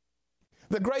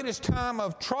 The greatest time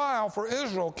of trial for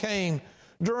Israel came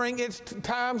during its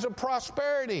times of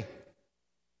prosperity.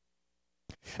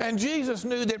 And Jesus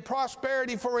knew that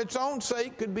prosperity for its own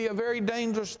sake could be a very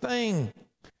dangerous thing.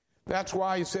 That's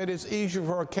why He said it's easier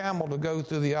for a camel to go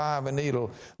through the eye of a needle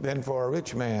than for a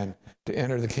rich man to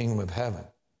enter the kingdom of heaven.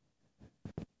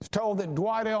 It's told that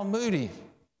Dwight L. Moody,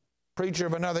 preacher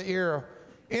of another era,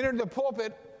 entered the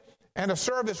pulpit and a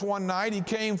service one night. He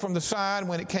came from the side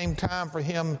when it came time for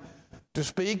him to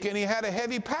speak, and he had a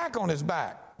heavy pack on his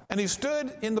back. And he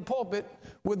stood in the pulpit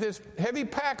with this heavy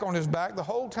pack on his back the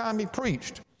whole time he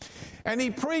preached. And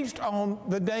he preached on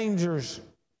the dangers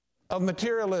of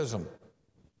materialism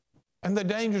and the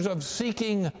dangers of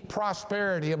seeking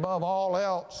prosperity above all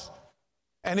else.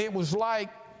 And it was like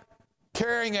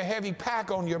carrying a heavy pack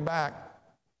on your back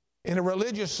in a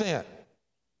religious sense.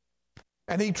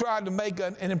 And he tried to make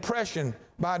an impression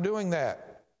by doing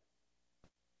that.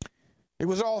 It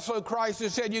was also Christ who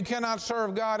said, you cannot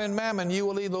serve God and mammon. You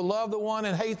will either love the one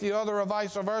and hate the other, or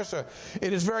vice versa.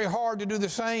 It is very hard to do the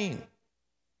same.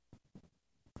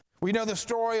 We know the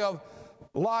story of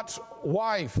Lot's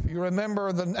wife. You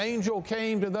remember the angel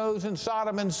came to those in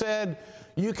Sodom and said,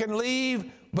 you can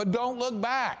leave, but don't look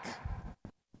back.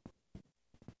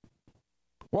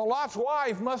 Well, Lot's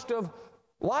wife must have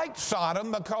liked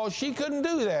Sodom because she couldn't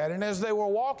do that. And as they were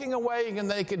walking away and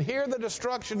they could hear the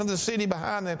destruction of the city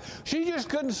behind them, she just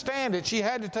couldn't stand it. She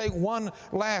had to take one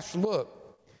last look.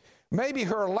 Maybe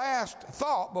her last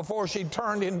thought before she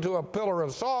turned into a pillar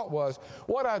of salt was,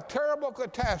 what a terrible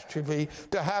catastrophe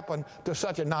to happen to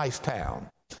such a nice town.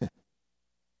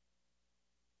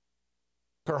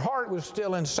 Her heart was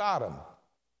still in Sodom.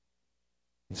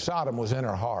 Sodom was in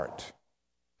her heart.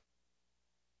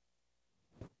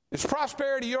 Is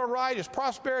prosperity your right? Is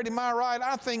prosperity my right?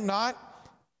 I think not.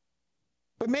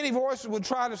 But many voices would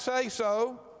try to say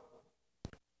so.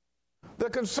 The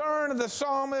concern of the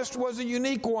psalmist was a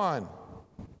unique one,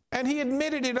 and he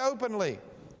admitted it openly.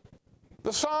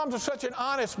 The Psalms are such an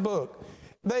honest book.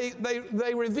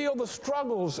 They reveal the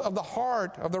struggles of the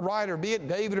heart of the writer, be it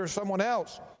David or someone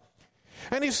else.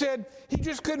 And he said he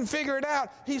just couldn't figure it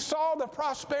out. He saw the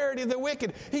prosperity of the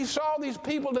wicked. He saw these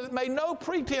people that made no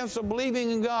pretense of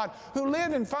believing in God, who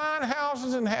lived in fine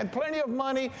houses and had plenty of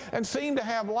money and seemed to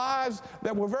have lives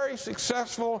that were very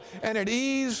successful and at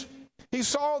ease. He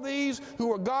saw these who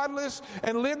were godless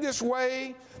and lived this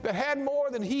way, that had more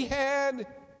than he had.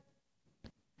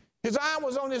 His eye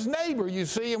was on his neighbor, you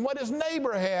see, and what his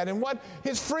neighbor had, and what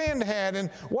his friend had, and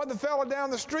what the fellow down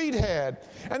the street had.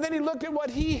 And then he looked at what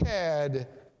he had,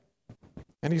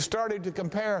 and he started to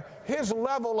compare his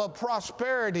level of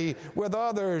prosperity with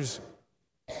others.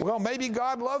 Well, maybe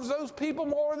God loves those people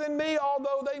more than me,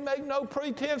 although they make no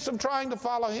pretense of trying to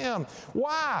follow him.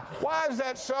 Why? Why is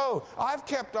that so? I've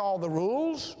kept all the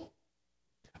rules.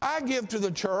 I give to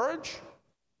the church.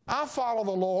 I follow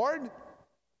the Lord.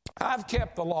 I've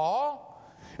kept the law.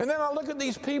 And then I look at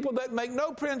these people that make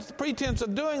no pretense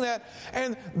of doing that,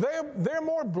 and they're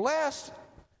more blessed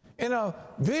in a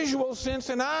visual sense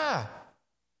than I.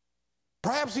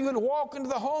 Perhaps he would walk into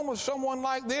the home of someone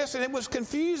like this, and it was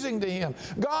confusing to him.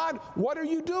 God, what are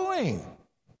you doing?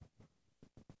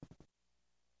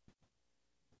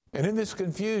 And in this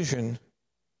confusion,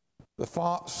 the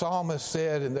psalmist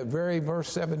said, in the very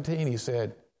verse 17, he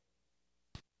said,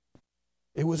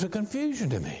 it was a confusion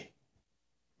to me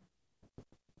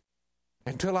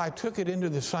until I took it into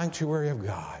the sanctuary of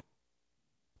God.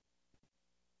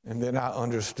 And then I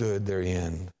understood their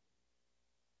end.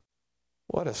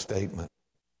 What a statement.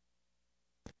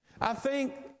 I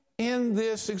think in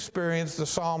this experience, the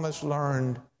psalmist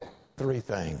learned three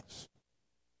things.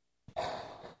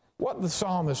 What the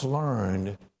psalmist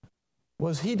learned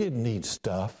was he didn't need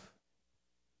stuff.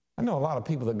 I know a lot of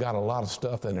people that got a lot of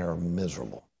stuff and they're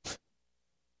miserable.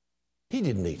 He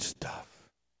didn't need stuff.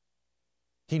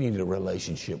 He needed a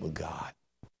relationship with God.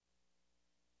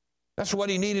 That's what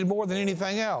he needed more than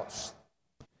anything else.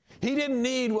 He didn't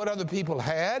need what other people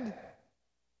had.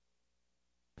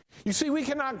 You see, we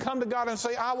cannot come to God and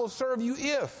say, I will serve you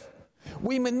if.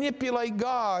 We manipulate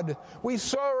God. We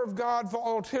serve God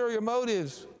for ulterior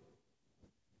motives.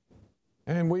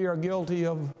 And we are guilty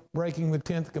of breaking the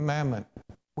 10th commandment.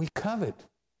 We covet.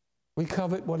 We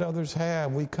covet what others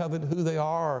have. We covet who they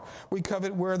are. We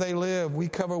covet where they live. We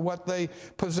covet what they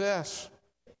possess.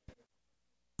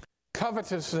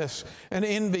 Covetousness and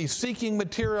envy, seeking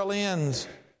material ends.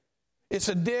 It's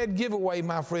a dead giveaway,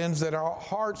 my friends, that our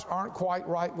hearts aren't quite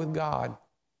right with God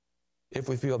if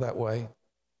we feel that way.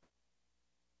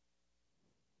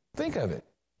 Think of it.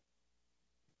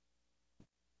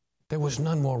 There was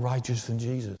none more righteous than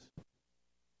Jesus.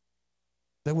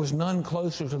 There was none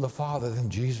closer to the Father than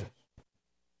Jesus.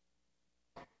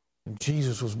 And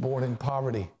Jesus was born in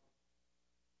poverty.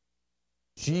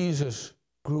 Jesus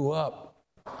grew up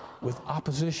with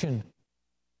opposition.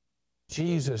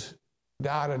 Jesus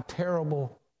died a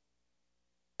terrible,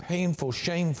 painful,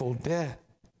 shameful death.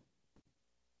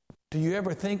 Do you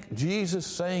ever think Jesus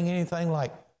saying anything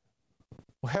like,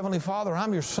 well, Heavenly Father,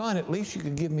 I'm your son. At least you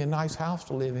could give me a nice house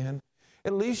to live in.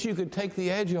 At least you could take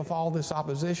the edge off all this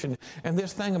opposition. And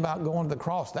this thing about going to the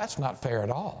cross, that's not fair at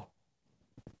all.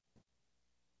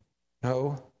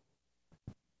 No.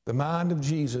 The mind of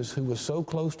Jesus, who was so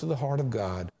close to the heart of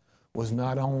God, was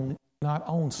not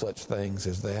on such things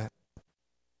as that.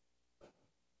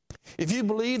 If you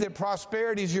believe that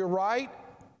prosperity is your right,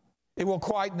 it will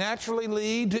quite naturally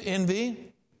lead to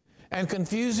envy and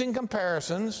confusing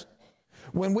comparisons.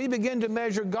 When we begin to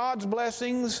measure God's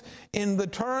blessings in the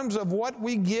terms of what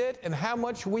we get and how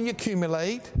much we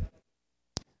accumulate,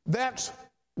 that's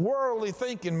worldly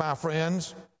thinking, my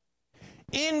friends.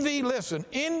 Envy, listen,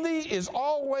 envy is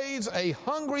always a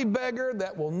hungry beggar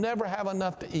that will never have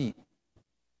enough to eat.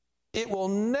 It will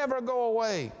never go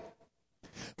away.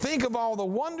 Think of all the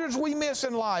wonders we miss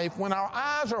in life when our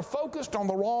eyes are focused on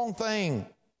the wrong thing.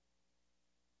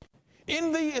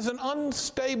 Envy is an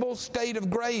unstable state of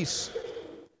grace,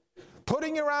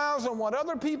 putting your eyes on what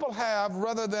other people have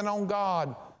rather than on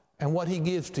God and what He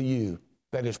gives to you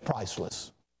that is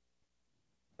priceless.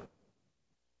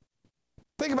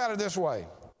 Think about it this way.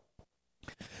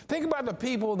 Think about the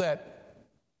people that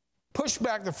push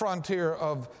back the frontier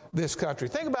of this country.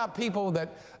 Think about people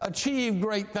that achieved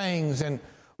great things and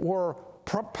were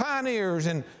pioneers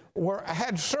and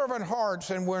had servant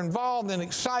hearts and were involved in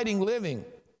exciting living.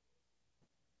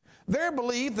 Their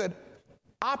belief that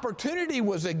opportunity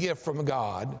was a gift from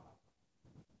God,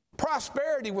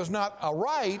 prosperity was not a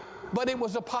right, but it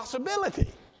was a possibility.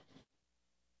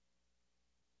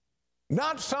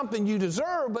 Not something you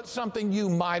deserve, but something you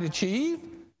might achieve.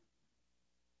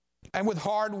 And with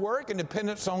hard work and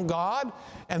dependence on God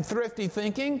and thrifty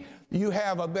thinking, you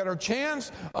have a better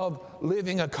chance of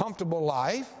living a comfortable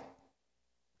life.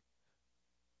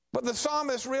 But the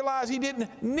psalmist realized he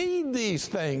didn't need these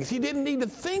things. He didn't need to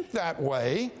think that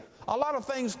way. A lot of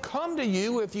things come to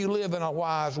you if you live in a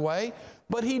wise way,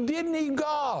 but he did need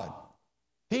God.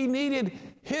 He needed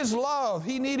His love.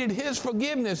 He needed His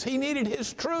forgiveness. He needed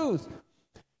His truth.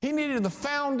 He needed the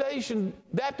foundation,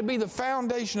 that to be the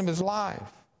foundation of his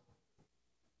life.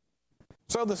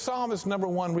 So the psalmist, number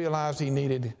one, realized he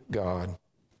needed God.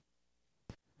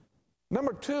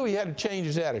 Number two, he had to change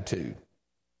his attitude.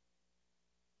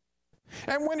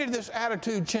 And when did this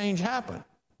attitude change happen?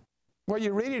 Well,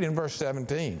 you read it in verse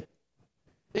 17.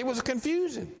 It was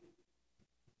confusing.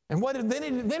 And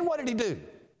then what did he do?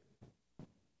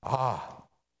 I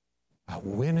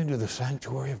went into the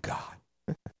sanctuary of God.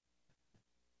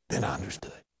 Then I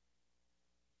understood.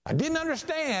 I didn't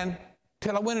understand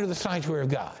till I went into the sanctuary of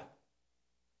God.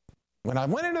 When I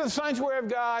went into the sanctuary of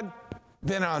God,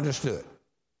 then I understood.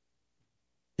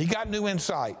 He got new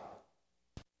insight.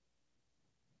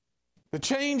 The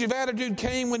change of attitude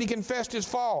came when he confessed his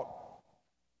fault.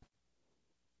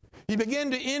 He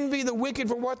began to envy the wicked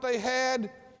for what they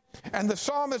had, and the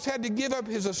psalmist had to give up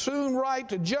his assumed right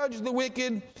to judge the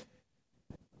wicked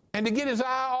and to get his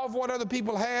eye off what other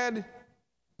people had.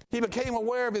 He became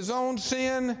aware of his own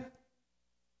sin.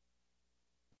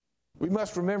 We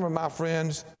must remember, my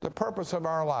friends, the purpose of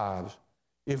our lives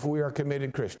if we are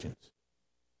committed Christians.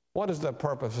 What is the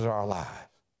purpose of our lives?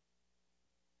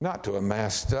 Not to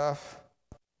amass stuff,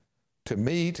 to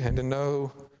meet and to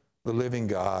know the living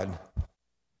God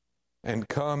and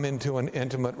come into an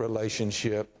intimate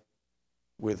relationship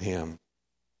with Him.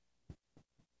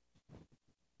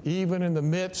 Even in the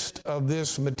midst of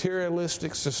this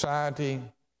materialistic society,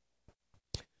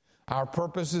 our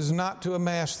purpose is not to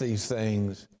amass these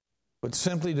things, but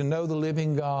simply to know the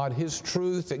living God, His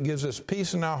truth that gives us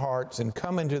peace in our hearts, and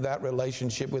come into that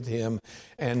relationship with Him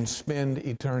and spend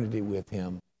eternity with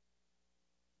Him.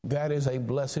 That is a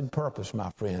blessed purpose, my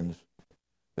friends,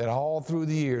 that all through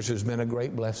the years has been a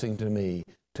great blessing to me,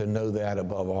 to know that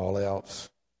above all else,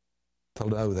 to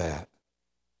know that.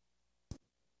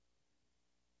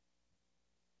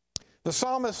 The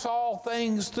psalmist saw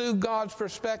things through God's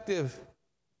perspective.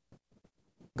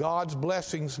 God's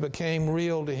blessings became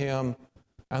real to him,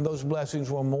 and those blessings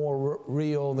were more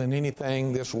real than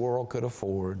anything this world could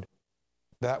afford.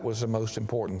 That was the most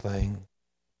important thing.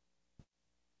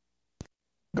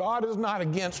 God is not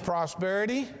against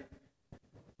prosperity.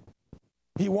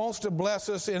 He wants to bless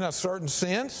us in a certain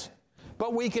sense,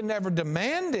 but we can never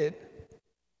demand it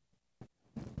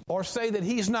or say that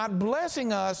He's not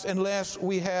blessing us unless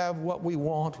we have what we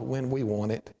want when we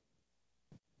want it.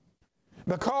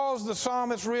 Because the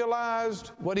psalmist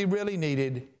realized what he really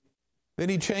needed, then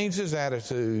he changed his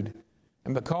attitude.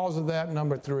 And because of that,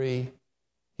 number three,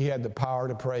 he had the power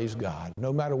to praise God,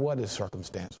 no matter what his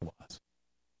circumstance was.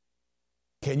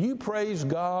 Can you praise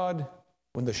God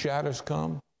when the shadows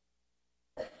come?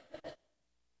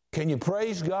 Can you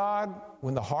praise God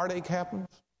when the heartache happens?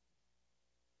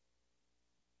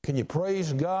 Can you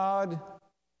praise God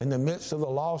in the midst of the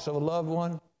loss of a loved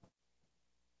one?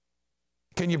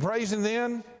 Can you praise Him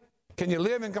then? Can you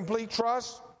live in complete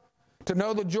trust to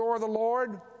know the joy of the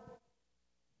Lord?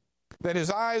 That His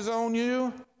eye is on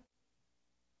you?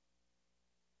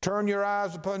 Turn your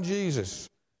eyes upon Jesus.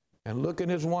 and look in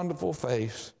his wonderful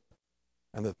face,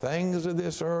 and the things of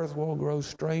this earth will grow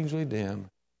strangely dim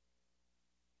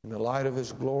in the light of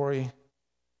his glory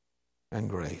and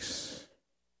grace.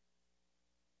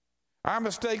 Our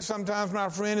mistake sometimes, my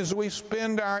friend, is we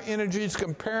spend our energies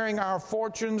comparing our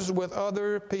fortunes with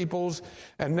other people's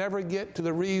and never get to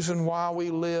the reason why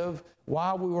we live,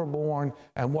 why we were born,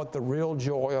 and what the real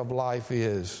joy of life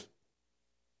is.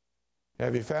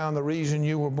 Have you found the reason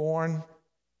you were born?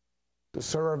 To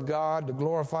serve God, to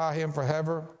glorify him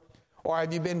forever? Or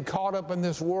have you been caught up in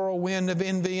this whirlwind of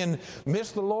envy and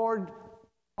missed the Lord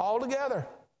altogether?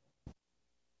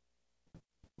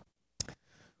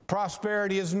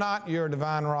 Prosperity is not your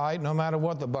divine right, no matter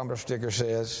what the bumper sticker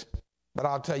says. But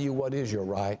I'll tell you what is your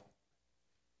right.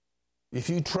 If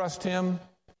you trust him,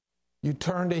 you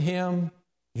turn to him,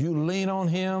 you lean on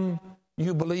him,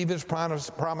 you believe his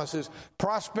promises.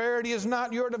 Prosperity is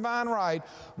not your divine right,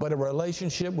 but a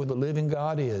relationship with the living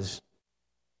God is.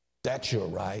 That's your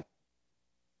right.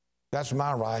 That's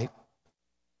my right.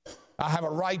 I have a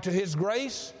right to his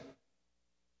grace.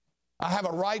 I have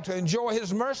a right to enjoy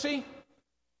his mercy.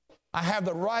 I have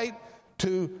the right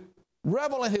to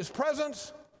revel in his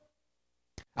presence.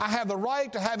 I have the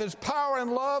right to have his power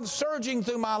and love surging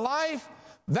through my life.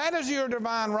 That is your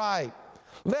divine right.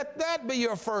 Let that be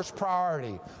your first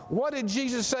priority. What did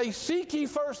Jesus say? Seek ye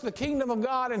first the kingdom of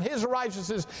God and his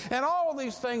righteousness, and all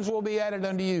these things will be added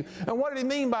unto you. And what did he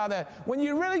mean by that? When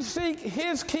you really seek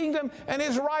his kingdom and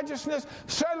his righteousness,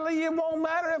 suddenly it won't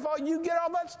matter if you get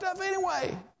all that stuff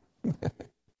anyway.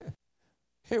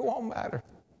 It won't matter.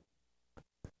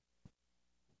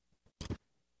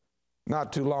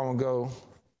 Not too long ago,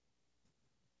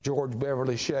 George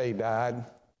Beverly Shea died.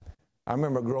 I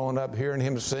remember growing up hearing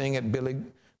him sing at Billy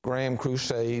Graham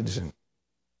crusades. And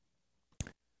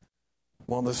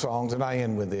one of the songs, and I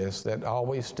end with this, that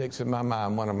always sticks in my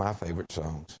mind, one of my favorite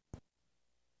songs.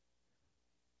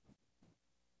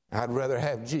 I'd rather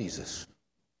have Jesus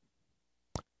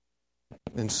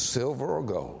than silver or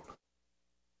gold.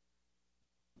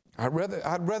 I'd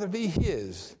rather be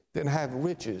his than have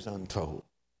riches untold.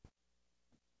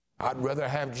 I'd rather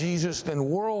have Jesus than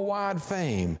worldwide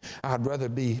fame. I'd rather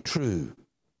be true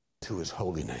to his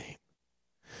holy name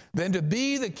than to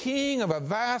be the king of a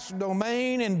vast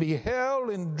domain and be held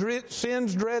in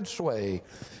sin's dread sway.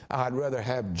 I'd rather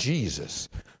have Jesus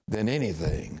than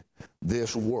anything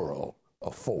this world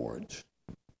affords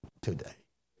today.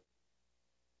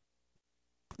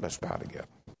 Let's bow together.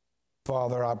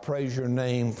 Father, I praise your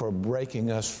name for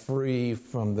breaking us free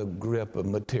from the grip of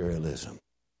materialism.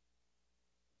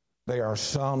 There are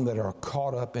some that are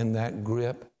caught up in that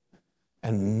grip,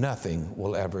 and nothing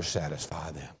will ever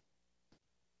satisfy them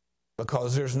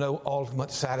because there's no ultimate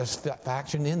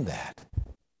satisfaction in that.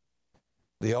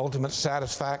 The ultimate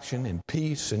satisfaction and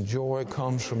peace and joy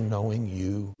comes from knowing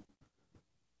you,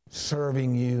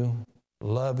 serving you,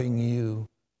 loving you,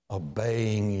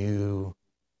 obeying you,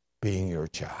 being your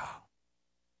child.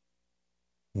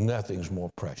 Nothing's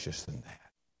more precious than that.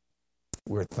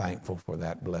 We're thankful for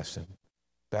that blessing.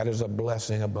 That is a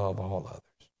blessing above all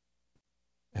others,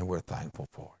 and we're thankful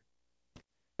for it.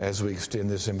 As we extend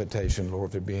this invitation, Lord,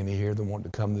 if there be any here that want to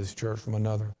come to this church from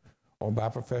another or by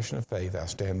profession of faith, I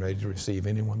stand ready to receive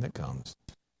anyone that comes.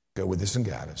 Go with us and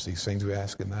guide us. These things we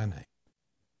ask in thy name.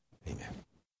 Amen.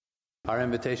 Our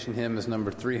invitation hymn is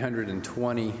number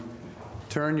 320.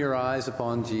 Turn your eyes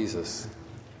upon Jesus.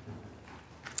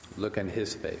 Look on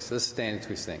his face. Let's stand as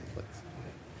we sing, please.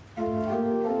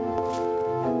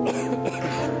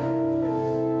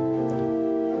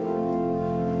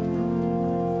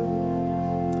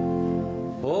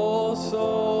 Oh,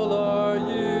 soul, are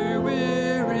you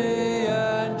weary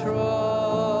and troubled?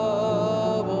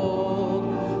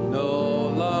 No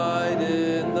light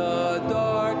in the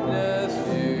darkness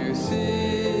you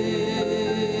see.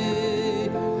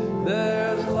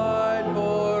 There's light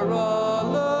for a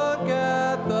look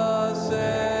at the Savior.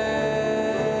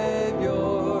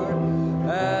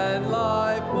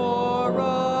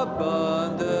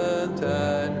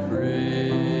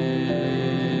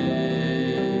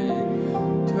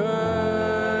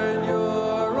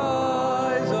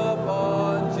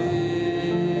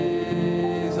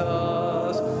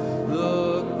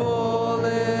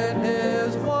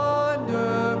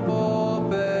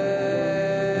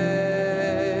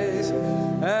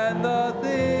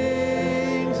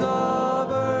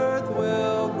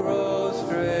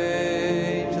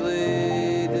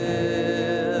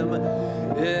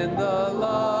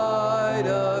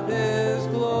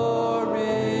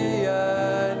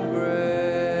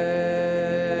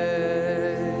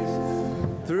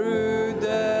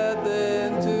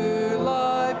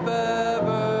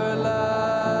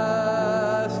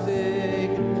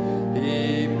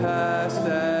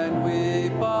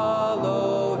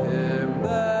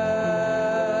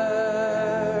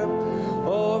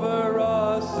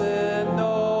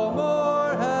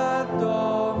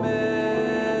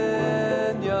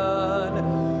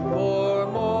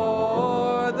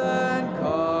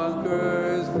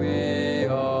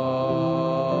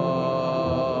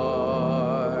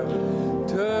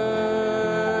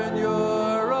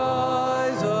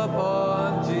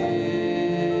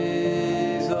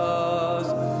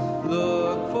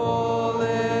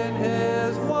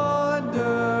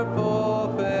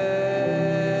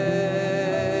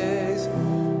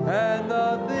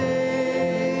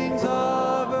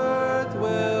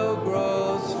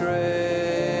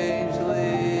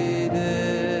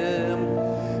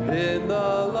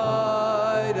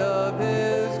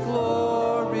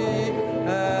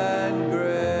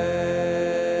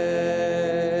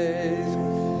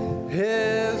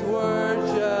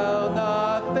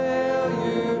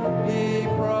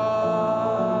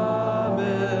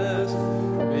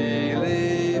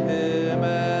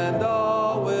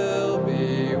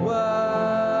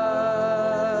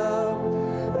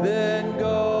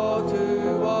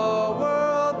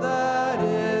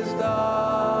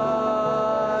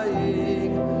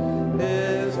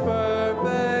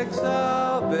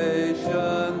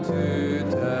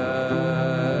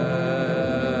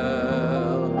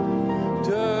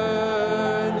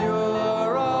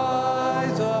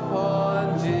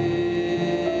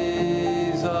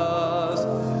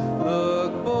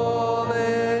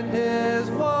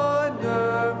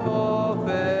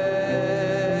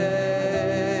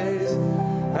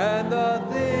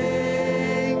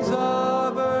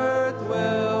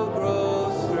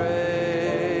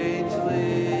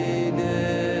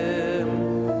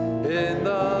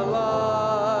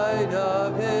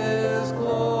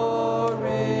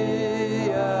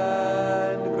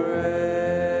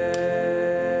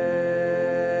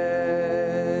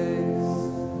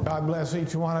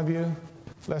 each one of you.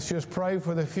 Let's just pray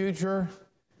for the future.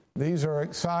 These are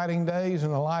exciting days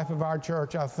in the life of our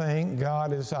church, I think.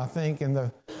 God is, I think, in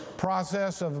the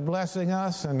process of blessing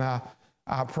us, and I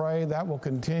pray that will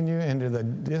continue into the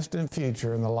distant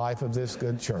future in the life of this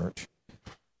good church.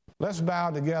 Let's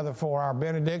bow together for our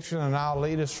benediction, and I'll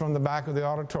lead us from the back of the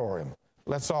auditorium.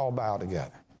 Let's all bow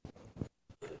together.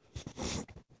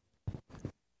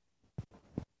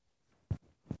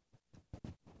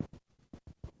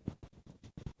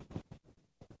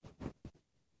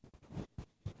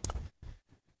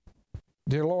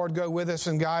 Dear Lord, go with us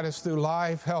and guide us through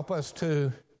life. Help us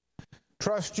to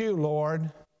trust you, Lord.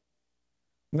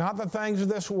 Not the things of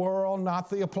this world, not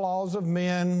the applause of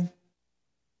men,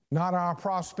 not our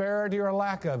prosperity or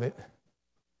lack of it,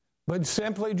 but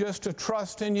simply just to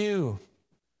trust in you,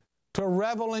 to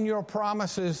revel in your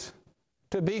promises,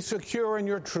 to be secure in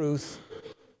your truth.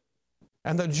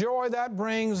 And the joy that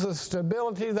brings, the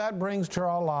stability that brings to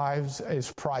our lives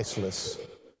is priceless.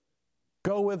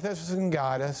 Go with us and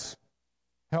guide us.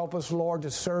 Help us, Lord,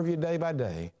 to serve you day by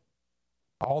day.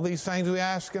 All these things we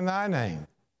ask in thy name.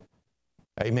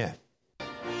 Amen. You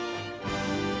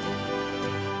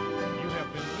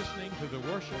have been listening to the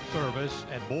worship service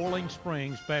at Boiling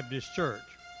Springs Baptist Church,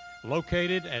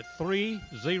 located at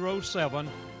 307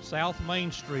 South Main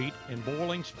Street in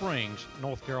Boiling Springs,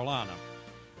 North Carolina.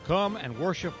 Come and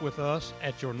worship with us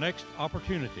at your next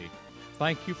opportunity.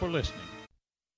 Thank you for listening.